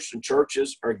pastors and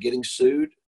churches are getting sued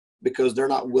because they're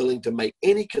not willing to make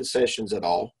any concessions at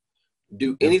all,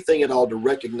 do anything at all to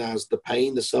recognize the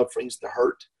pain, the sufferings, the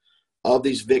hurt of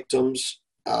these victims.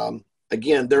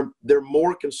 Again, they're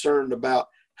more concerned about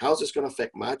how's this going to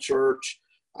affect my church?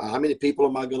 How many people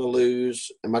am I going to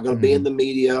lose? Am I going to be in the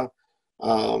media?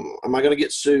 Am I going to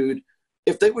get sued?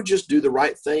 If they would just do the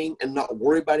right thing and not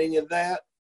worry about any of that,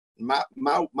 my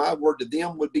word to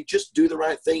them would be just do the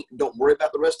right thing. Don't worry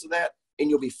about the rest of that, and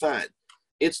you'll be fine.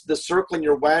 It's the circling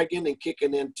your wagon and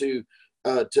kicking into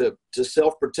to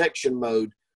self-protection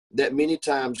mode that many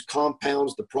times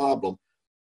compounds the problem.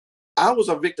 I was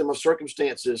a victim of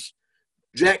circumstances.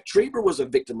 Jack Trieber was a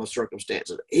victim of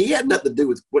circumstances. He had nothing to do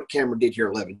with what Cameron did here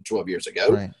 11, 12 years ago.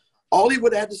 Right. All he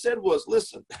would have to said was,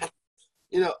 listen, I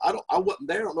wasn't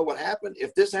there. I don't know what happened.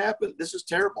 If this happened, this is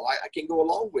terrible. I can't go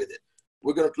along with it.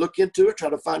 We're going to look into it, try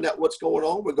to find out what's going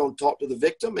on. We're going to talk to the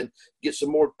victim and get some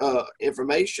more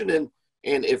information. And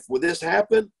if with this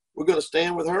happen, we're going to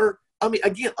stand with her. I mean,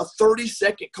 again, a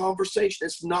 30-second conversation.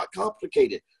 It's not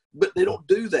complicated, but they don't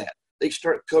do that. They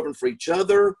start covering for each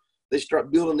other. They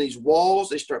start building these walls.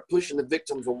 They start pushing the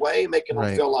victims away, making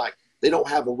them feel like they don't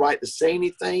have a right to say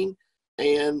anything.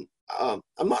 And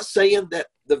I'm not saying that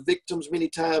the victims many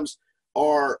times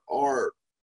are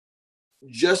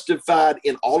justified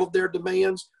in all of their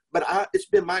demands, but it's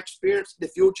been my experience that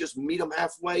if you'll just meet them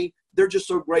halfway, they're just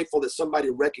so grateful that somebody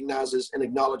recognizes and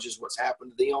acknowledges what's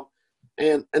happened to them.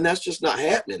 And that's just not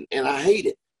happening. And I hate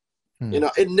it.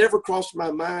 It never crossed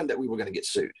my mind that we were going to get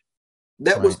sued.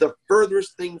 That was the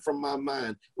furthest thing from my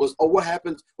mind was, what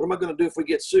happens? What am I going to do if we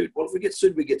get sued? Well, if we get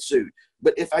sued, we get sued.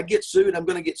 But if I get sued, I'm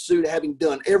going to get sued having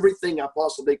done everything I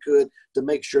possibly could to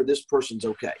make sure this person's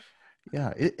okay.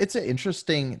 Yeah, it's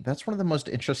that's one of the most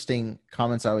interesting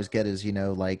comments I always get is,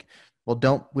 like,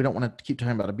 well, we don't want to keep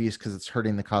talking about abuse because it's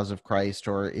hurting the cause of Christ.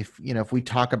 Or if we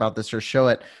talk about this or show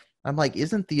it, I'm like,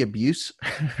 isn't the abuse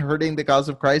hurting the cause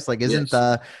of Christ? Like, isn't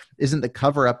the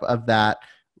cover up of that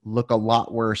look a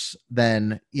lot worse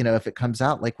than, if it comes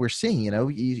out like we're seeing.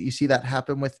 You see that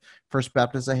happen with First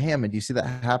Baptist of Hammond. You see that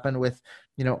happen with,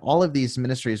 all of these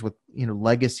ministries with,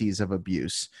 legacies of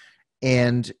abuse.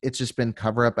 And it's just been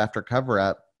cover up after cover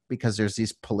up because there's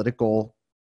these political,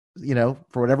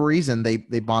 for whatever reason, they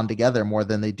bond together more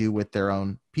than they do with their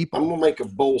own people. I'm going to make a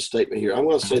bold statement here. I'm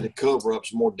going to say the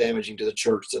cover-up's more damaging to the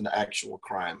church than the actual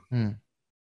crime.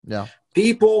 Yeah.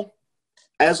 People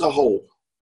as a whole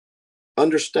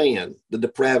understand the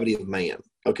depravity of man.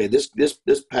 Okay, this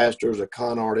pastor is a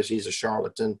con artist. He's a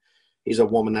charlatan. He's a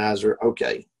womanizer.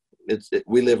 Okay,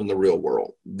 we live in the real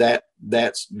world.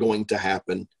 That's going to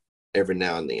happen every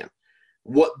now and then.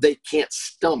 What they can't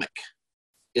stomach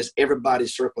is everybody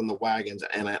circling the wagons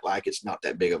and act like it's not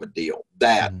that big of a deal.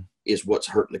 That is what's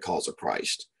hurting the cause of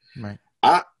Christ. Right.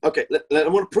 I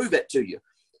want to prove that to you.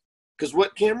 Because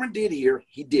what Cameron did here,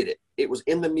 he did it. It was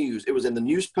in the news. It was in the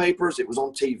newspapers. It was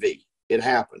on TV. It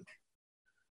happened.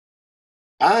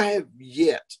 I have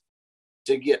yet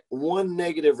to get one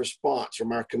negative response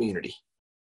from our community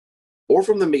or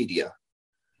from the media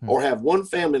or have one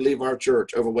family leave our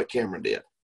church over what Cameron did.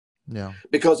 Yeah.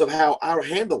 Because of how I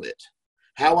handled it,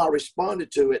 how I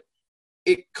responded to it.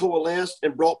 It coalesced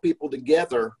and brought people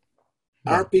together.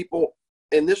 Yeah. Our people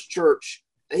in this church,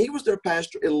 and he was their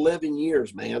pastor 11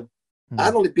 years, man.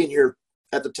 I'd only been here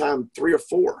at the time 3 or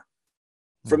 4.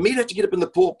 For me to have to get up in the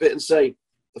pulpit and say,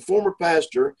 the former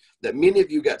pastor that many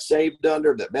of you got saved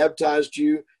under, that baptized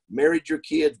you, married your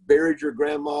kids, buried your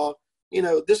grandma,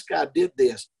 this guy did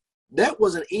this. That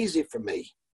wasn't easy for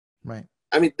me. Right.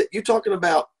 I mean, you're talking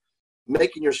about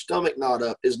making your stomach knot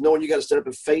up is knowing you got to stand up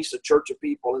and face a church of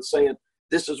people and saying,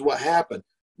 this is what happened.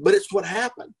 But it's what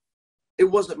happened. It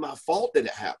wasn't my fault that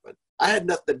it happened. I had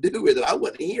nothing to do with it. I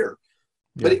wasn't here.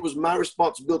 Yeah. But it was my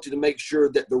responsibility to make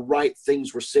sure that the right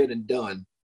things were said and done.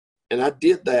 And I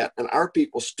did that, and our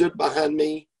people stood behind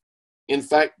me. In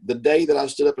fact, the day that I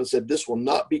stood up and said, this will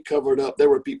not be covered up, there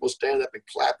were people standing up and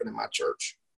clapping in my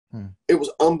church. It was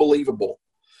unbelievable.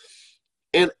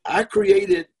 And I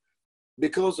created,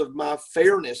 because of my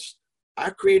fairness, I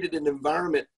created an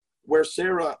environment where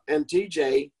Sarah and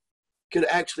TJ could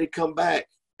actually come back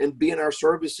and be in our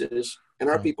services, and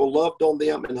our people loved on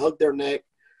them and hugged their neck.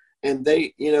 And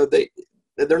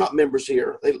they're not members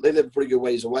here. They live a pretty good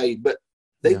ways away, but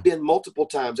they've been multiple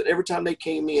times. And every time they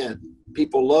came in,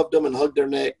 people loved them and hugged their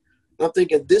neck. And I'm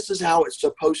thinking, this is how it's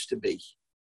supposed to be.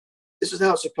 This is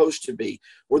how it's supposed to be,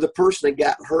 where the person that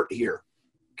got hurt here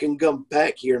can come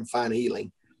back here and find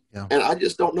healing. Yeah. And I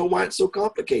just don't know why it's so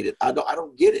complicated. I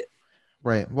don't get it.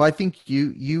 Right. Well, I think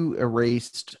you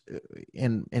erased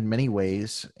in many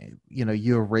ways,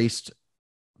 you erased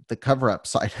the cover-up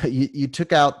side. You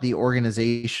took out the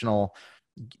organizational,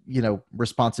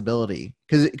 responsibility,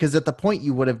 because at the point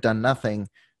you would have done nothing,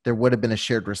 there would have been a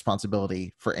shared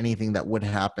responsibility for anything that would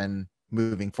happen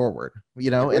moving forward,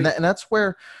 and that's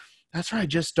where I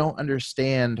just don't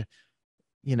understand,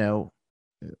 I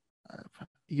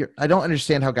don't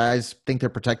understand how guys think they're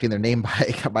protecting their name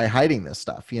by hiding this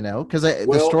stuff, because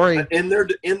the story in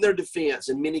their defense,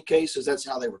 in many cases, that's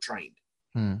how they were trained.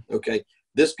 Okay.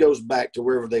 This goes back to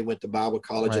wherever they went to Bible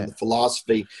college, and the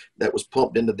philosophy that was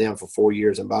pumped into them for 4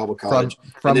 years in Bible college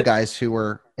from guys who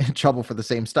were in trouble for the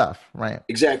same stuff. Right.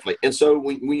 Exactly. And so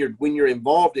when you're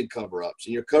involved in cover-ups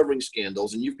and you're covering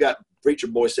scandals and you've got preacher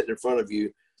boys sitting in front of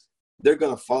you, they're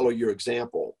going to follow your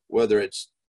example, whether it's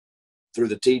through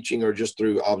the teaching or just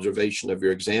through observation of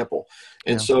your example.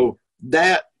 And so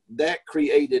that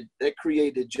created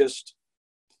just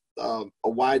a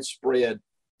widespread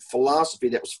philosophy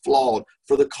that was flawed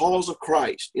for the cause of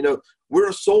Christ. We're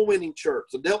a soul winning church.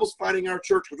 The devil's fighting our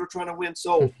church because we're trying to win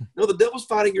souls. No, the devil's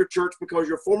fighting your church because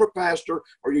your former pastor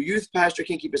or your youth pastor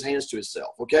can't keep his hands to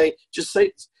himself. Okay. Just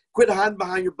quit hiding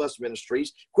behind your bus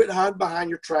ministries, quit hiding behind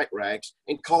your track racks,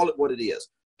 and call it what it is.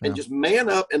 And just man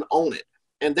up and own it.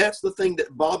 And that's the thing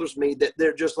that bothers me, that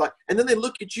they're just like, and then they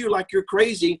look at you like you're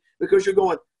crazy because you're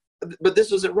going, but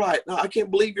this isn't right. No, I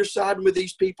can't believe you're siding with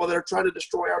these people that are trying to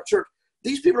destroy our church.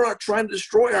 These people are not trying to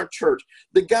destroy our church.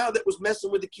 The guy that was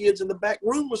messing with the kids in the back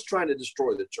room was trying to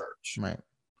destroy the church. Right.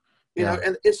 You know,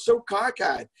 and it's so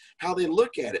cockeyed how they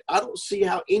look at it. I don't see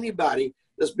how anybody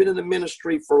that's been in the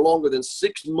ministry for longer than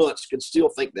 6 months can still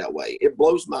think that way. It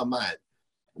blows my mind.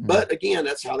 But again,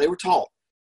 that's how they were taught.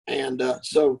 And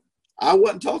so I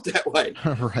wasn't taught that way.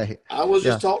 Right. I was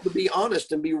just taught to be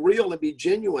honest and be real and be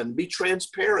genuine, be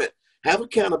transparent, have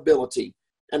accountability,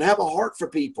 and have a heart for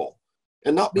people,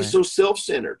 and not be so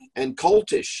self-centered and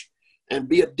cultish and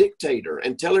be a dictator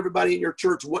and tell everybody in your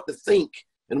church what to think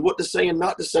and what to say and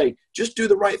not to say. Just do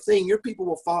the right thing. Your people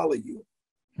will follow you.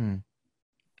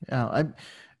 Yeah.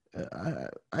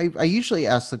 I usually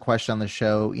ask the question on the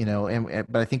show,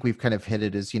 but I think we've kind of hit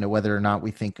it as, whether or not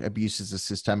we think abuse is a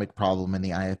systemic problem in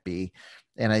the IFB.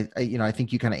 And I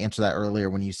think you kind of answered that earlier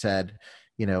when you said,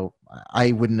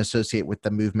 I wouldn't associate with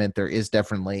the movement. There is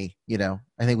definitely,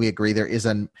 I think we agree there is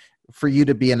for you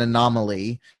to be an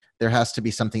anomaly, there has to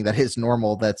be something that is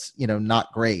normal that's,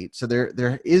 not great. So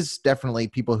there is definitely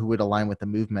people who would align with the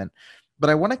movement. But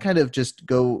I want to kind of just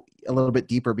go a little bit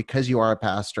deeper because you are a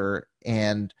pastor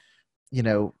and,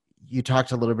 you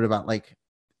talked a little bit about like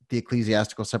the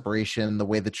ecclesiastical separation, the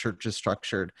way the church is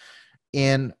structured.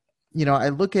 And, I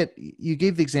look at, you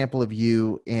gave the example of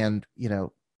you and,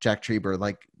 Jack Trieber,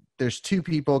 like there's two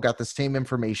people got the same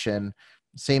information,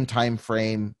 same time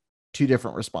frame, two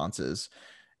different responses.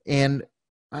 And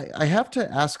I have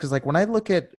to ask, because like when I look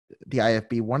at the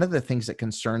IFB, one of the things that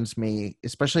concerns me,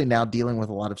 especially now dealing with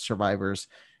a lot of survivors,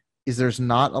 is there's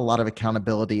not a lot of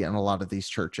accountability in a lot of these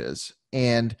churches.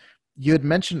 And you had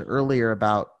mentioned earlier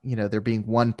about, there being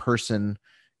one person,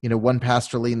 one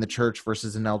pastor leading the church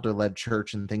versus an elder-led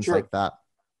church and things like that.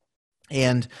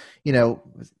 And,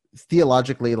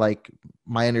 theologically, like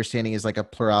my understanding is like a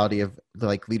plurality of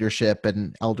like leadership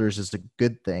and elders is a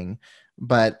good thing.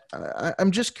 But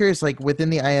I'm just curious, like within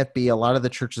the IFB, a lot of the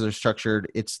churches are structured.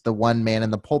 It's the one man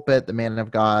in the pulpit, the man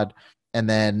of God, and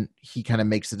then he kind of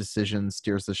makes the decision,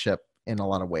 steers the ship in a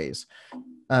lot of ways.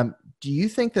 Do you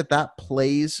think do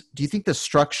you think the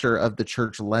structure of the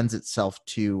church lends itself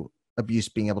to abuse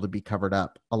being able to be covered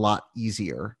up a lot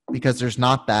easier? Because there's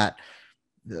not that,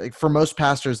 like for most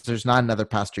pastors, there's not another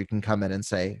pastor you can come in and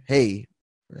say, hey,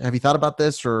 have you thought about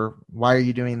this? Or why are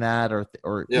you doing that?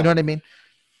 Or you know what I mean?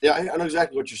 Yeah, I know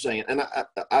exactly what you're saying. And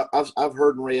I've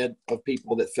heard and read of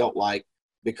people that felt like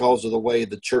because of the way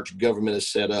the church government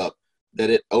is set up, that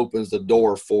it opens the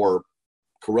door for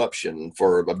corruption,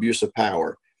 for abuse of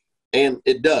power. And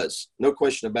it does, no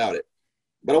question about it.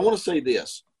 But I want to say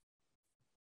this.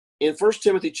 In 1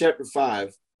 Timothy chapter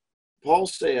 5, Paul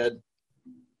said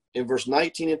in verse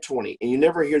 19 and 20, and you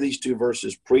never hear these two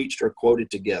verses preached or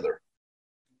quoted together.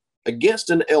 Against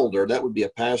an elder, that would be a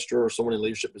pastor or someone in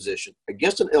leadership position,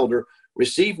 against an elder,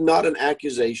 receive not an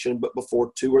accusation, but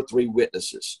before 2 or 3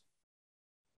 witnesses.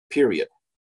 Period.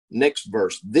 Next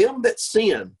verse. Them that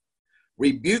sin,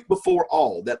 rebuke before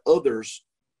all, that others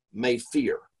may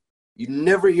fear. You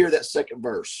never hear that second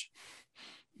verse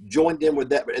joined in with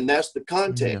that, and that's the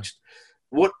context.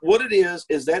 Yeah. What it is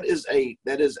that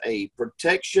is a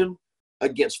protection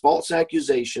against false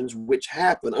accusations, which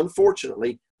happen,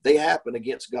 unfortunately, they happen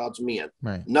against God's men.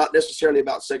 Right. Not necessarily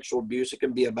about sexual abuse. It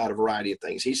can be about a variety of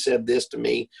things. He said this to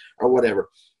me or whatever.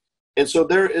 And so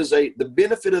there is the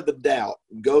benefit of the doubt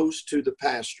goes to the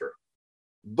pastor.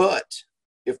 But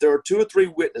if there are 2 or 3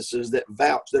 witnesses that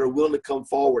vouch, that are willing to come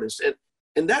forward and say,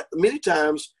 and that many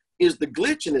times is the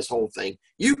glitch in this whole thing.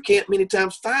 You can't many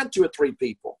times find 2 or 3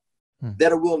 people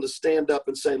that are willing to stand up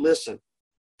and say, listen,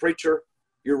 preacher,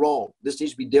 you're wrong. This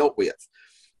needs to be dealt with.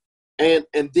 And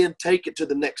then take it to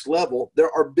the next level.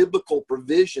 There are biblical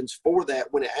provisions for that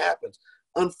when it happens.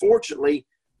 Unfortunately,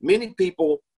 many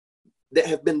people that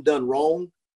have been done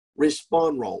wrong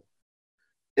respond wrong.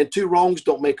 And 2 wrongs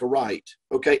don't make a right.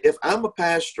 Okay, if I'm a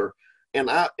pastor and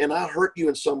I hurt you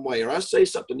in some way, or I say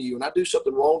something to you and I do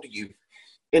something wrong to you,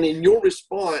 and in your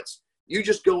response, you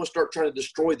just go and start trying to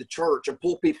destroy the church and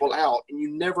pull people out, and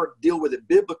you never deal with it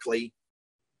biblically,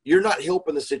 you're not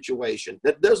helping the situation.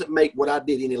 That doesn't make what I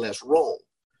did any less wrong.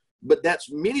 But that's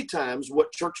many times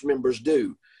what church members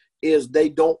do, is they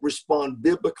don't respond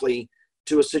biblically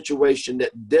to a situation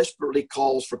that desperately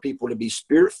calls for people to be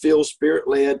spirit-filled,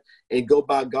 spirit-led, and go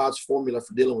by God's formula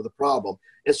for dealing with a problem.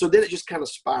 And so then it just kind of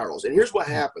spirals. And here's what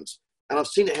happens, and I've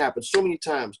seen it happen so many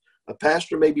times. A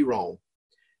pastor may be wrong.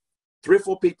 3 or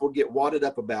 4 people get wadded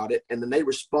up about it, and then they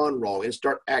respond wrong and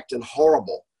start acting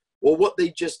horrible. Well, what they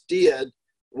just did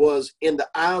was, in the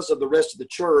eyes of the rest of the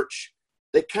church,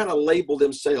 they kind of label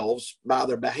themselves by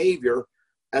their behavior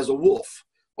as a wolf,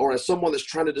 or as someone that's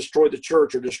trying to destroy the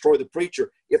church or destroy the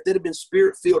preacher. If they'd have been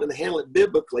spirit-filled and handled it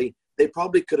biblically, they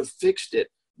probably could have fixed it,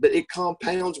 but it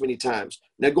compounds many times.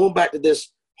 Now, going back to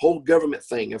this whole government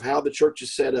thing of how the church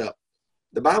is set up,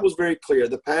 the Bible is very clear.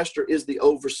 The pastor is the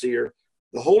overseer.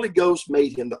 The Holy Ghost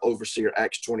made him the overseer,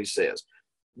 Acts 20 says.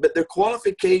 But the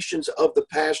qualifications of the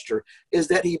pastor is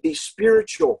that he be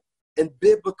spiritual and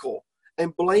biblical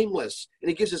and blameless. And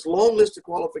he gives this long list of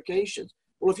qualifications.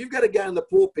 Well, if you've got a guy in the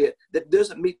pulpit that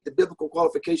doesn't meet the biblical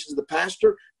qualifications of the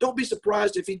pastor, don't be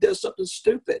surprised if he does something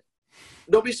stupid.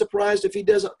 Don't be surprised if he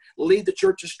doesn't lead the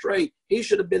church astray. He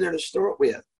should have been there to start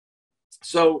with.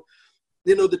 So,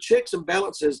 the checks and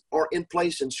balances are in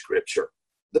place in Scripture.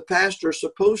 The pastor is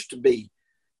supposed to be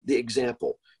the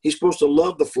example. He's supposed to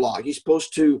love the flock. He's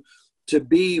supposed to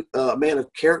be a man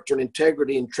of character and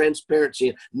integrity and transparency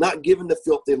and not giving the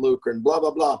filthy lucre and blah,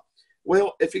 blah, blah.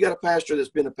 Well, if you got a pastor that's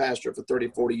been a pastor for 30,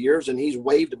 40 years and he's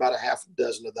waived about a half a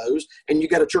dozen of those, and you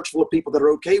got a church full of people that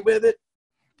are okay with it,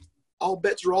 all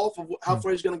bets are off of how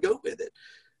far he's going to go with it.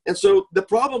 And so the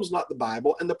problem is not the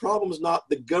Bible, and the problem is not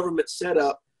the government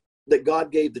setup that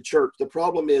God gave the church. The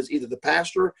problem is either the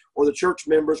pastor or the church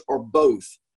members or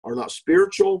both are not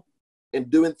spiritual and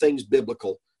doing things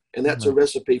biblical. And that's a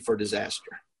recipe for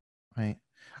disaster. Right.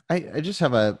 I just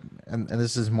have and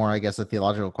this is more, I guess, a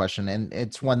theological question. And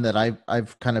it's one that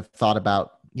I've kind of thought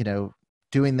about,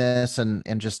 doing this and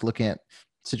just looking at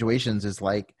situations is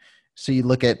like, so you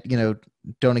look at,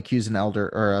 don't accuse an elder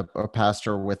or a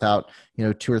pastor without,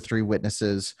 2 or 3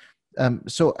 witnesses.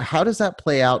 So how does that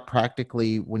play out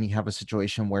practically when you have a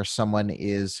situation where someone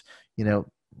is,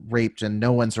 raped and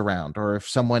no one's around, or if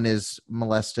someone is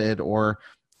molested, or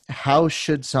how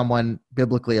should someone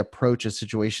biblically approach a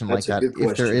situation like that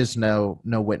if there is no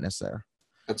witness there?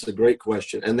 That's a great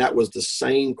question. And that was the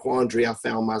same quandary I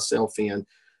found myself in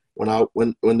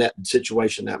when that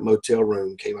situation, that motel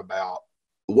room came about.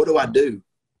 What do I do?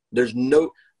 There's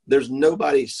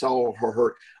nobody saw her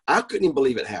hurt. I couldn't even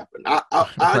believe it happened.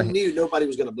 I knew nobody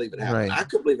was going to believe it happened. Right. I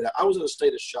couldn't believe it. I was in a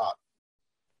state of shock.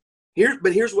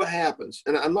 Here's what happens.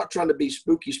 And I'm not trying to be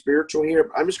spooky spiritual here,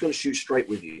 but I'm just going to shoot straight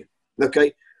with you.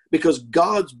 Okay? Because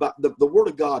the word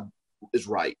of God is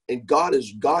right. And God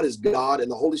is God,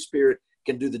 and the Holy Spirit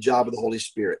can do the job of the Holy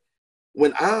Spirit.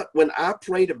 When I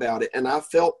prayed about it and I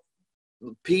felt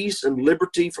peace and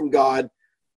liberty from God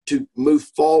to move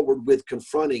forward with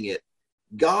confronting it,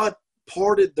 God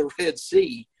parted the Red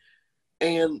Sea,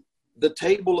 and the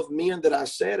table of men that I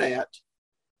sat at,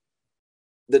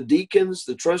 the deacons,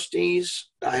 the trustees,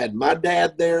 I had my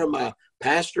dad there, my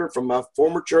pastor from my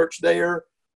former church there,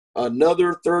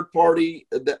 another third party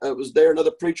that was there,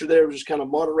 another preacher there was just kind of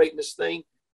moderating this thing.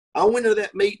 I went to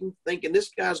that meeting thinking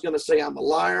this guy's going to say I'm a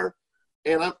liar,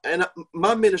 and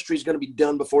my ministry is going to be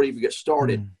done before it even gets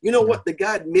started. You know what? The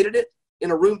guy admitted it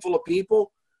in a room full of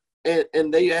people,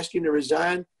 and they asked him to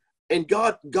resign, and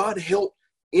God helped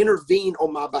intervene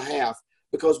on my behalf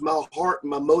because my heart and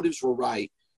my motives were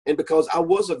right, and because I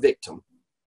was a victim.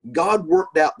 God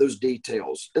worked out those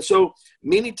details. And so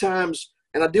many times,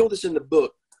 and I deal with this in the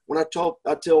book, when I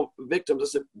tell victims, I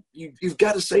said, you've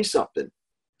got to say something.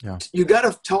 Yeah. You got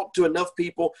to talk to enough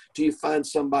people till you find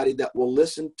somebody that will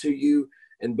listen to you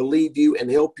and believe you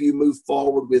and help you move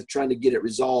forward with trying to get it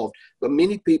resolved. But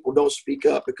many people don't speak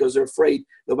up because they're afraid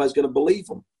nobody's going to believe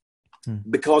them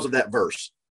because of that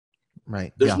verse.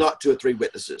 Right. There's not 2 or 3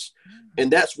 witnesses. And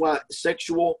that's why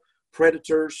sexual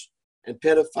predators and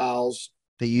pedophiles,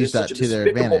 they use that to their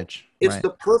advantage. It's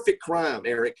the perfect crime,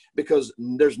 Eric, because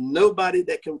there's nobody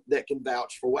that can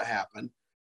vouch for what happened.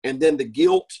 And then the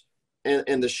guilt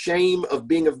and the shame of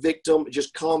being a victim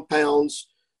just compounds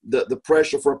the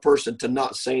pressure for a person to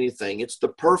not say anything. It's the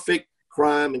perfect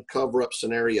crime and cover-up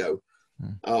scenario,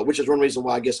 which is one reason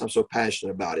why I guess I'm so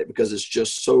passionate about it, because it's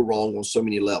just so wrong on so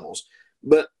many levels.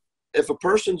 But if a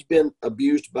person's been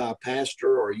abused by a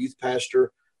pastor or a youth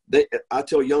pastor, I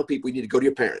tell young people, you need to go to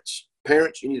your parents.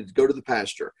 Parents, you need to go to the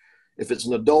pastor. If it's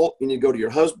an adult, you need to go to your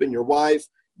husband, your wife.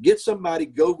 Get somebody,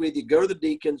 go with you, go to the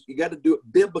deacons. You got to do it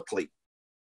biblically.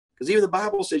 Because even the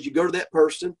Bible says you go to that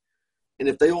person, and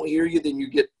if they don't hear you, then you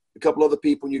get a couple other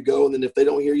people and you go, and then if they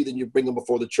don't hear you, then you bring them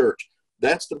before the church.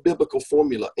 That's the biblical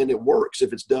formula, and it works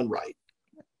if it's done right.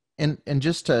 And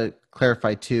just to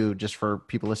clarify too, just for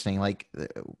people listening, like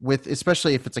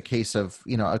especially if it's a case of,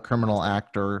 a criminal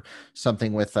act or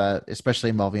something with, especially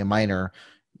involving a minor,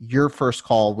 your first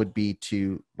call would be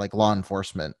to like law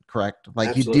enforcement, correct? Like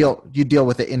Absolutely. you deal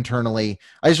with it internally.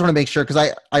 I just want to make sure,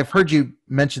 because I've heard you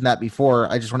mention that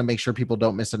before. I just want to make sure people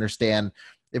don't misunderstand.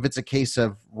 If it's a case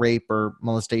of rape or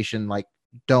molestation, like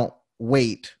don't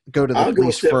wait, go to the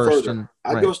police first.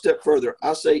 I'll go a step further.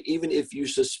 I say, even if you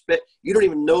suspect, you don't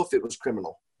even know if it was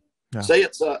criminal. Yeah. Say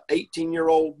it's a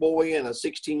 18-year-old boy and a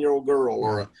 16-year-old girl,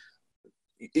 or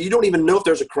you don't even know if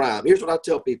there's a crime. Here's what I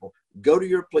tell people. Go to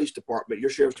your police department, your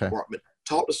sheriff's department,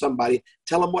 talk to somebody,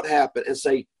 tell them what happened, and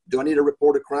say, do I need to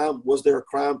report a crime? Was there a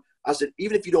crime? I said,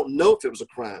 even if you don't know if it was a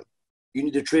crime, you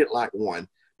need to treat it like one,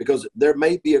 because there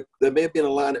may have been a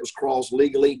line that was crossed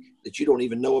legally that you don't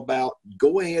even know about.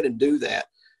 Go ahead and do that.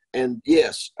 And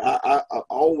yes, I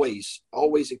always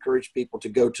encourage people to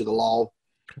go to the law.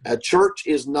 A church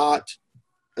is not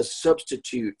a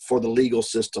substitute for the legal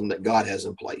system that God has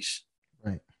in place.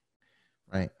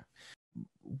 Right.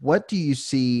 What do you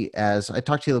see as, I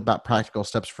talked to you about practical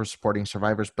steps for supporting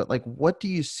survivors, but like, what do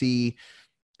you see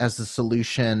as the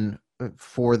solution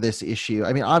for this issue?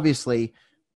 I mean, obviously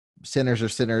sinners are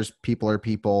sinners, people are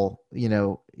people.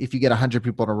 If you get 100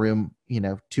 people in a room,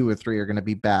 2 or 3 are going to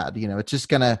be bad. It's just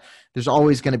there's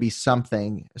always going to be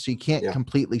something. So you can't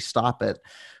completely stop it.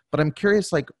 But I'm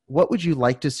curious, like, what would you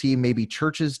like to see maybe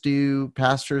churches do,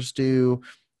 pastors do,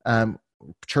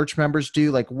 church members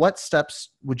do? Like, what steps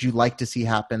would you like to see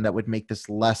happen that would make this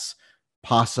less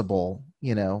possible,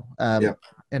 and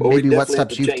maybe what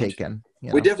steps you've taken?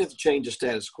 We definitely have to change the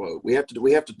status quo. We have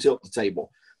to tilt the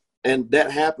table. And that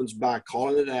happens by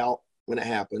calling it out when it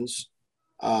happens.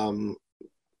 It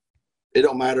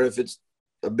don't matter if it's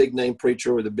a big name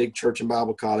preacher with a big church and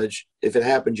Bible college. If it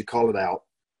happens, you call it out.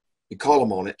 You call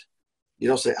them on it. You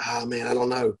don't say, man, I don't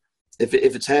know. If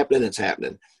it's happening, it's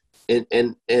happening.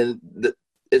 And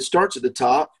it starts at the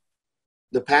top.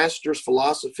 The pastor's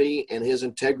philosophy and his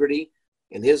integrity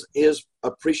and his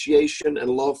appreciation and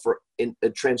love for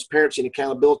transparency and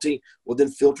accountability will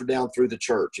then filter down through the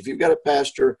church. If you've got a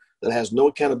pastor that has no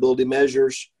accountability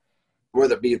measures,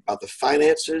 whether it be about the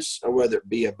finances or whether it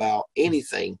be about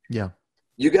anything,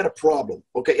 you got a problem.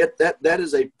 Okay, that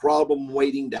is a problem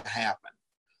waiting to happen.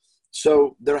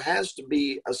 So there has to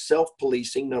be a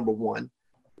self-policing, number one,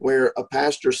 where a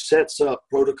pastor sets up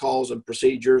protocols and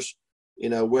procedures,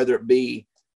 whether it be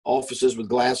offices with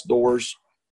glass doors,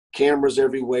 cameras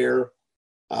everywhere.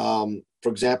 For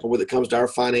example, when it comes to our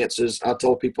finances, I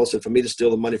told people, I said, for me to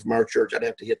steal the money from our church, I'd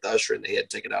have to hit the usher in the head,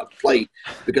 take it out of the plate,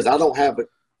 because I don't have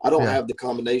the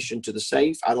combination to the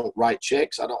safe. I don't write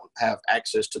checks. I don't have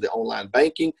access to the online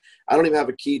banking. I don't even have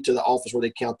a key to the office where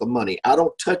they count the money. I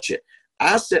don't touch it.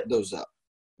 I set those up.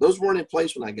 Those weren't in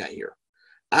place when I got here.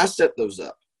 I set those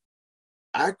up.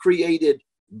 I created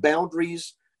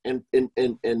boundaries and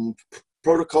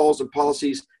protocols and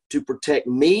policies to protect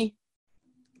me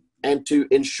and to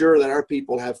ensure that our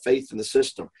people have faith in the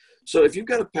system. So if you've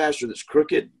got a pastor that's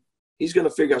crooked, he's going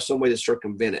to figure out some way to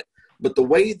circumvent it. But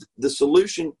the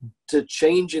solution to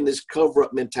changing this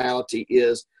cover-up mentality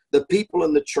is the people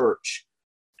in the church,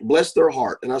 bless their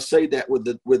heart. And I say that with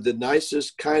the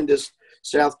nicest, kindest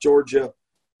South Georgia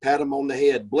pat them on the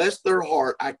head. Bless their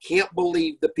heart. I can't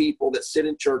believe the people that sit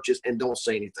in churches and don't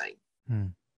say anything.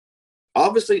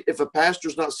 Obviously, if a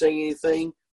pastor's not saying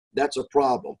anything, that's a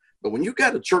problem. But when you've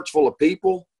got a church full of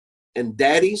people and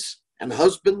daddies and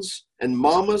husbands and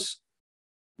mamas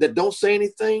that don't say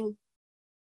anything,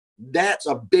 that's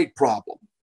a big problem.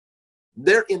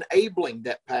 They're enabling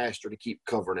that pastor to keep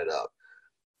covering it up.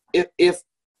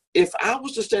 If I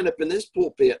was to stand up in this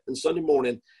pulpit on Sunday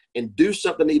morning and do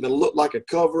something that even looked like a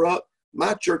cover up,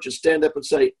 my church would stand up and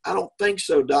say, I don't think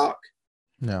so, Doc.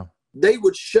 No. They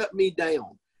would shut me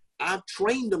down. I've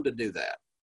trained them to do that.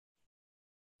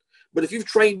 But if you've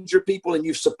trained your people and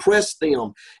you've suppressed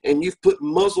them and you've put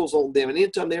muzzles on them, and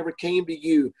anytime they ever came to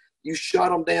you, you shot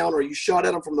them down or you shot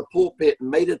at them from the pulpit and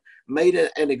made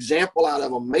an example out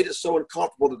of them, made it so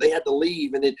uncomfortable that they had to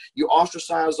leave, and then you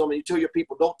ostracize them and you tell your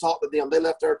people, don't talk to them. They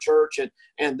left our church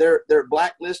and they're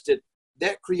blacklisted.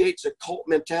 That creates a cult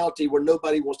mentality where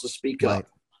nobody wants to speak up.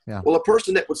 Yeah. Well, a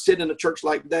person that would sit in a church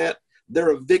like that,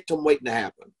 they're a victim waiting to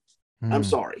happen. I'm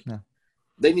sorry. Yeah.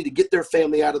 They need to get their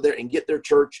family out of there and get their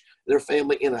church, their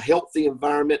family in a healthy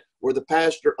environment where the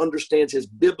pastor understands his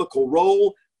biblical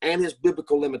role and his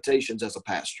biblical limitations as a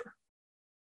pastor.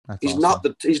 He's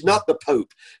awesome. He's not the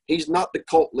Pope. He's not the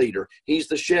cult leader. He's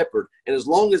the shepherd. And as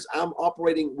long as I'm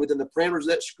operating within the parameters of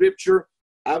that scripture,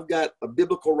 I've got a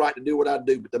biblical right to do what I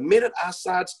do. But the minute I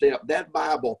sidestep that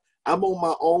Bible, I'm on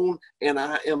my own and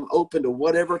I am open to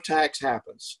whatever attacks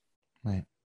happens. Right.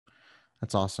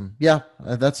 That's awesome. Yeah,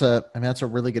 that's a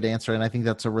really good answer. And I think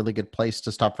that's a really good place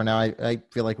to stop for now. I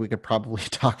feel like we could probably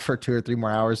talk for 2 or 3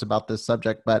 more hours about this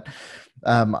subject, but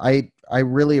I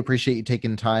really appreciate you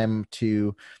taking time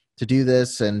to do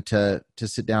this and to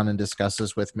sit down and discuss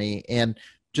this with me. And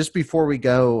just before we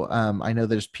go, I know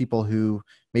there's people who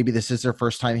maybe this is their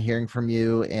first time hearing from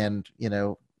you, and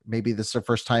maybe this is their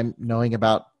first time knowing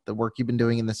about the work you've been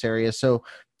doing in this area. So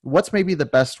what's maybe the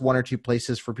best 1 or 2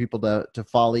 places for people to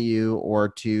follow you or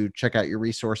to check out your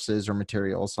resources or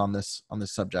materials on this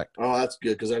subject? Oh, that's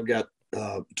good, because I've got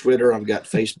Twitter, I've got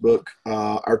Facebook.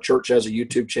 Our church has a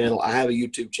YouTube channel. I have a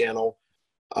YouTube channel,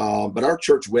 but our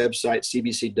church website,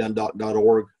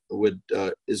 cbcdundalk.org,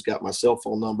 has got my cell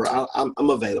phone number. I'm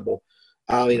available.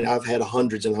 I mean, I've had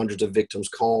hundreds and hundreds of victims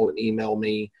call and email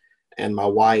me and my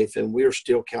wife, and we're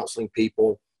still counseling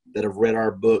people that have read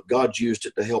our book. God's used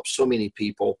it to help so many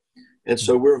people. And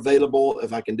so we're available.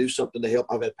 If I can do something to help,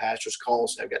 I've had pastors call,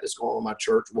 say, I've got this going on in my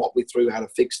church, walk me through how to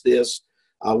fix this.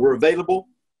 We're available.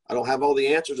 I don't have all the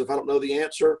answers. If I don't know the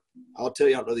answer, I'll tell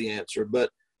you I don't know the answer. But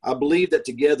I believe that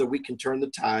together we can turn the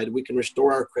tide. We can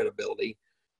restore our credibility.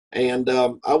 And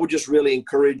I would just really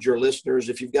encourage your listeners,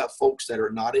 if you've got folks that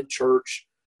are not in church,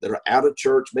 that are out of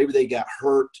church, maybe they got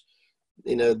hurt,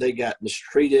 they got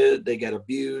mistreated, they got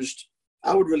abused,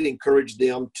 I would really encourage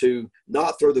them to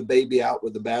not throw the baby out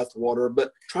with the bathwater,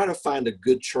 but try to find a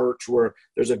good church where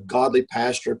there's a godly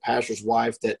pastor, pastor's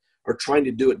wife that are trying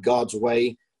to do it God's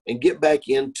way, and get back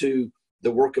into the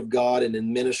work of God and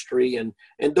in ministry, and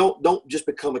don't just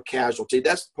become a casualty.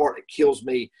 That's the part that kills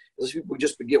me, is people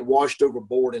just get washed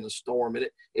overboard in a storm, and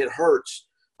it hurts.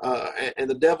 And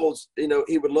the devil's,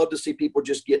 he would love to see people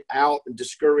just get out and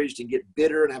discouraged and get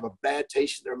bitter and have a bad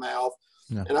taste in their mouth.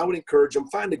 Yeah. And I would encourage them,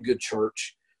 find a good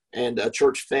church and a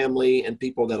church family and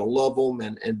people that'll love them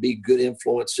and be good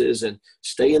influences, and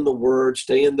stay in the Word,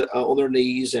 stay on their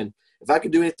knees. And if I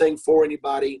can do anything for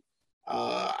anybody,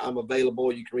 I'm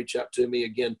available. You can reach out to me.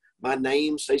 Again, my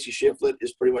name, Stacey Shiflett,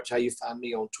 is pretty much how you find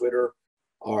me on Twitter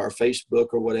or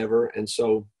Facebook or whatever. And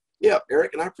so, yeah,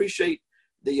 Eric, and I appreciate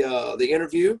the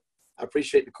interview. I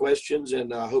appreciate the questions,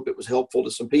 and I hope it was helpful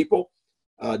to some people.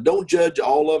 Don't judge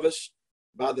all of us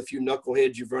by the few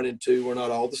knuckleheads you've run into. We're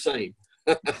not all the same.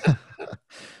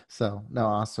 So, no,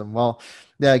 awesome. Well,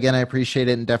 yeah, again, I appreciate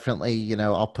it. And definitely,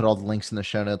 I'll put all the links in the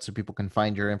show notes so people can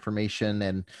find your information,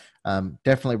 and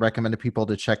definitely recommend to people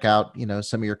to check out,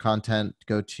 some of your content.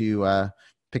 Go to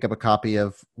pick up a copy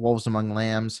of Wolves Among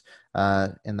Lambs,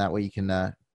 and that way you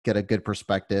can get a good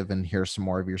perspective and hear some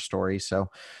more of your story. So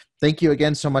thank you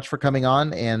again so much for coming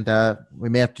on, and we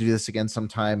may have to do this again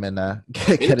sometime and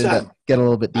get a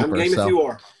little bit deeper. I'm game if you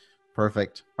are.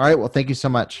 Perfect. All right. Well, thank you so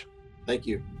much. Thank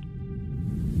you.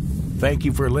 Thank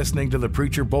you for listening to the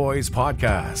Preacher Boys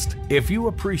podcast. If you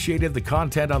appreciated the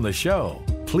content on the show,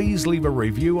 please leave a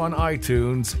review on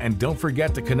iTunes, and don't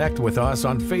forget to connect with us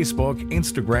on Facebook,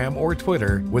 Instagram, or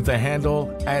Twitter with the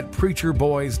handle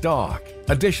 @PreacherBoysDoc.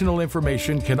 Additional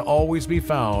information can always be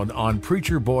found on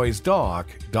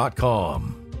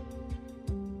PreacherBoysDoc.com.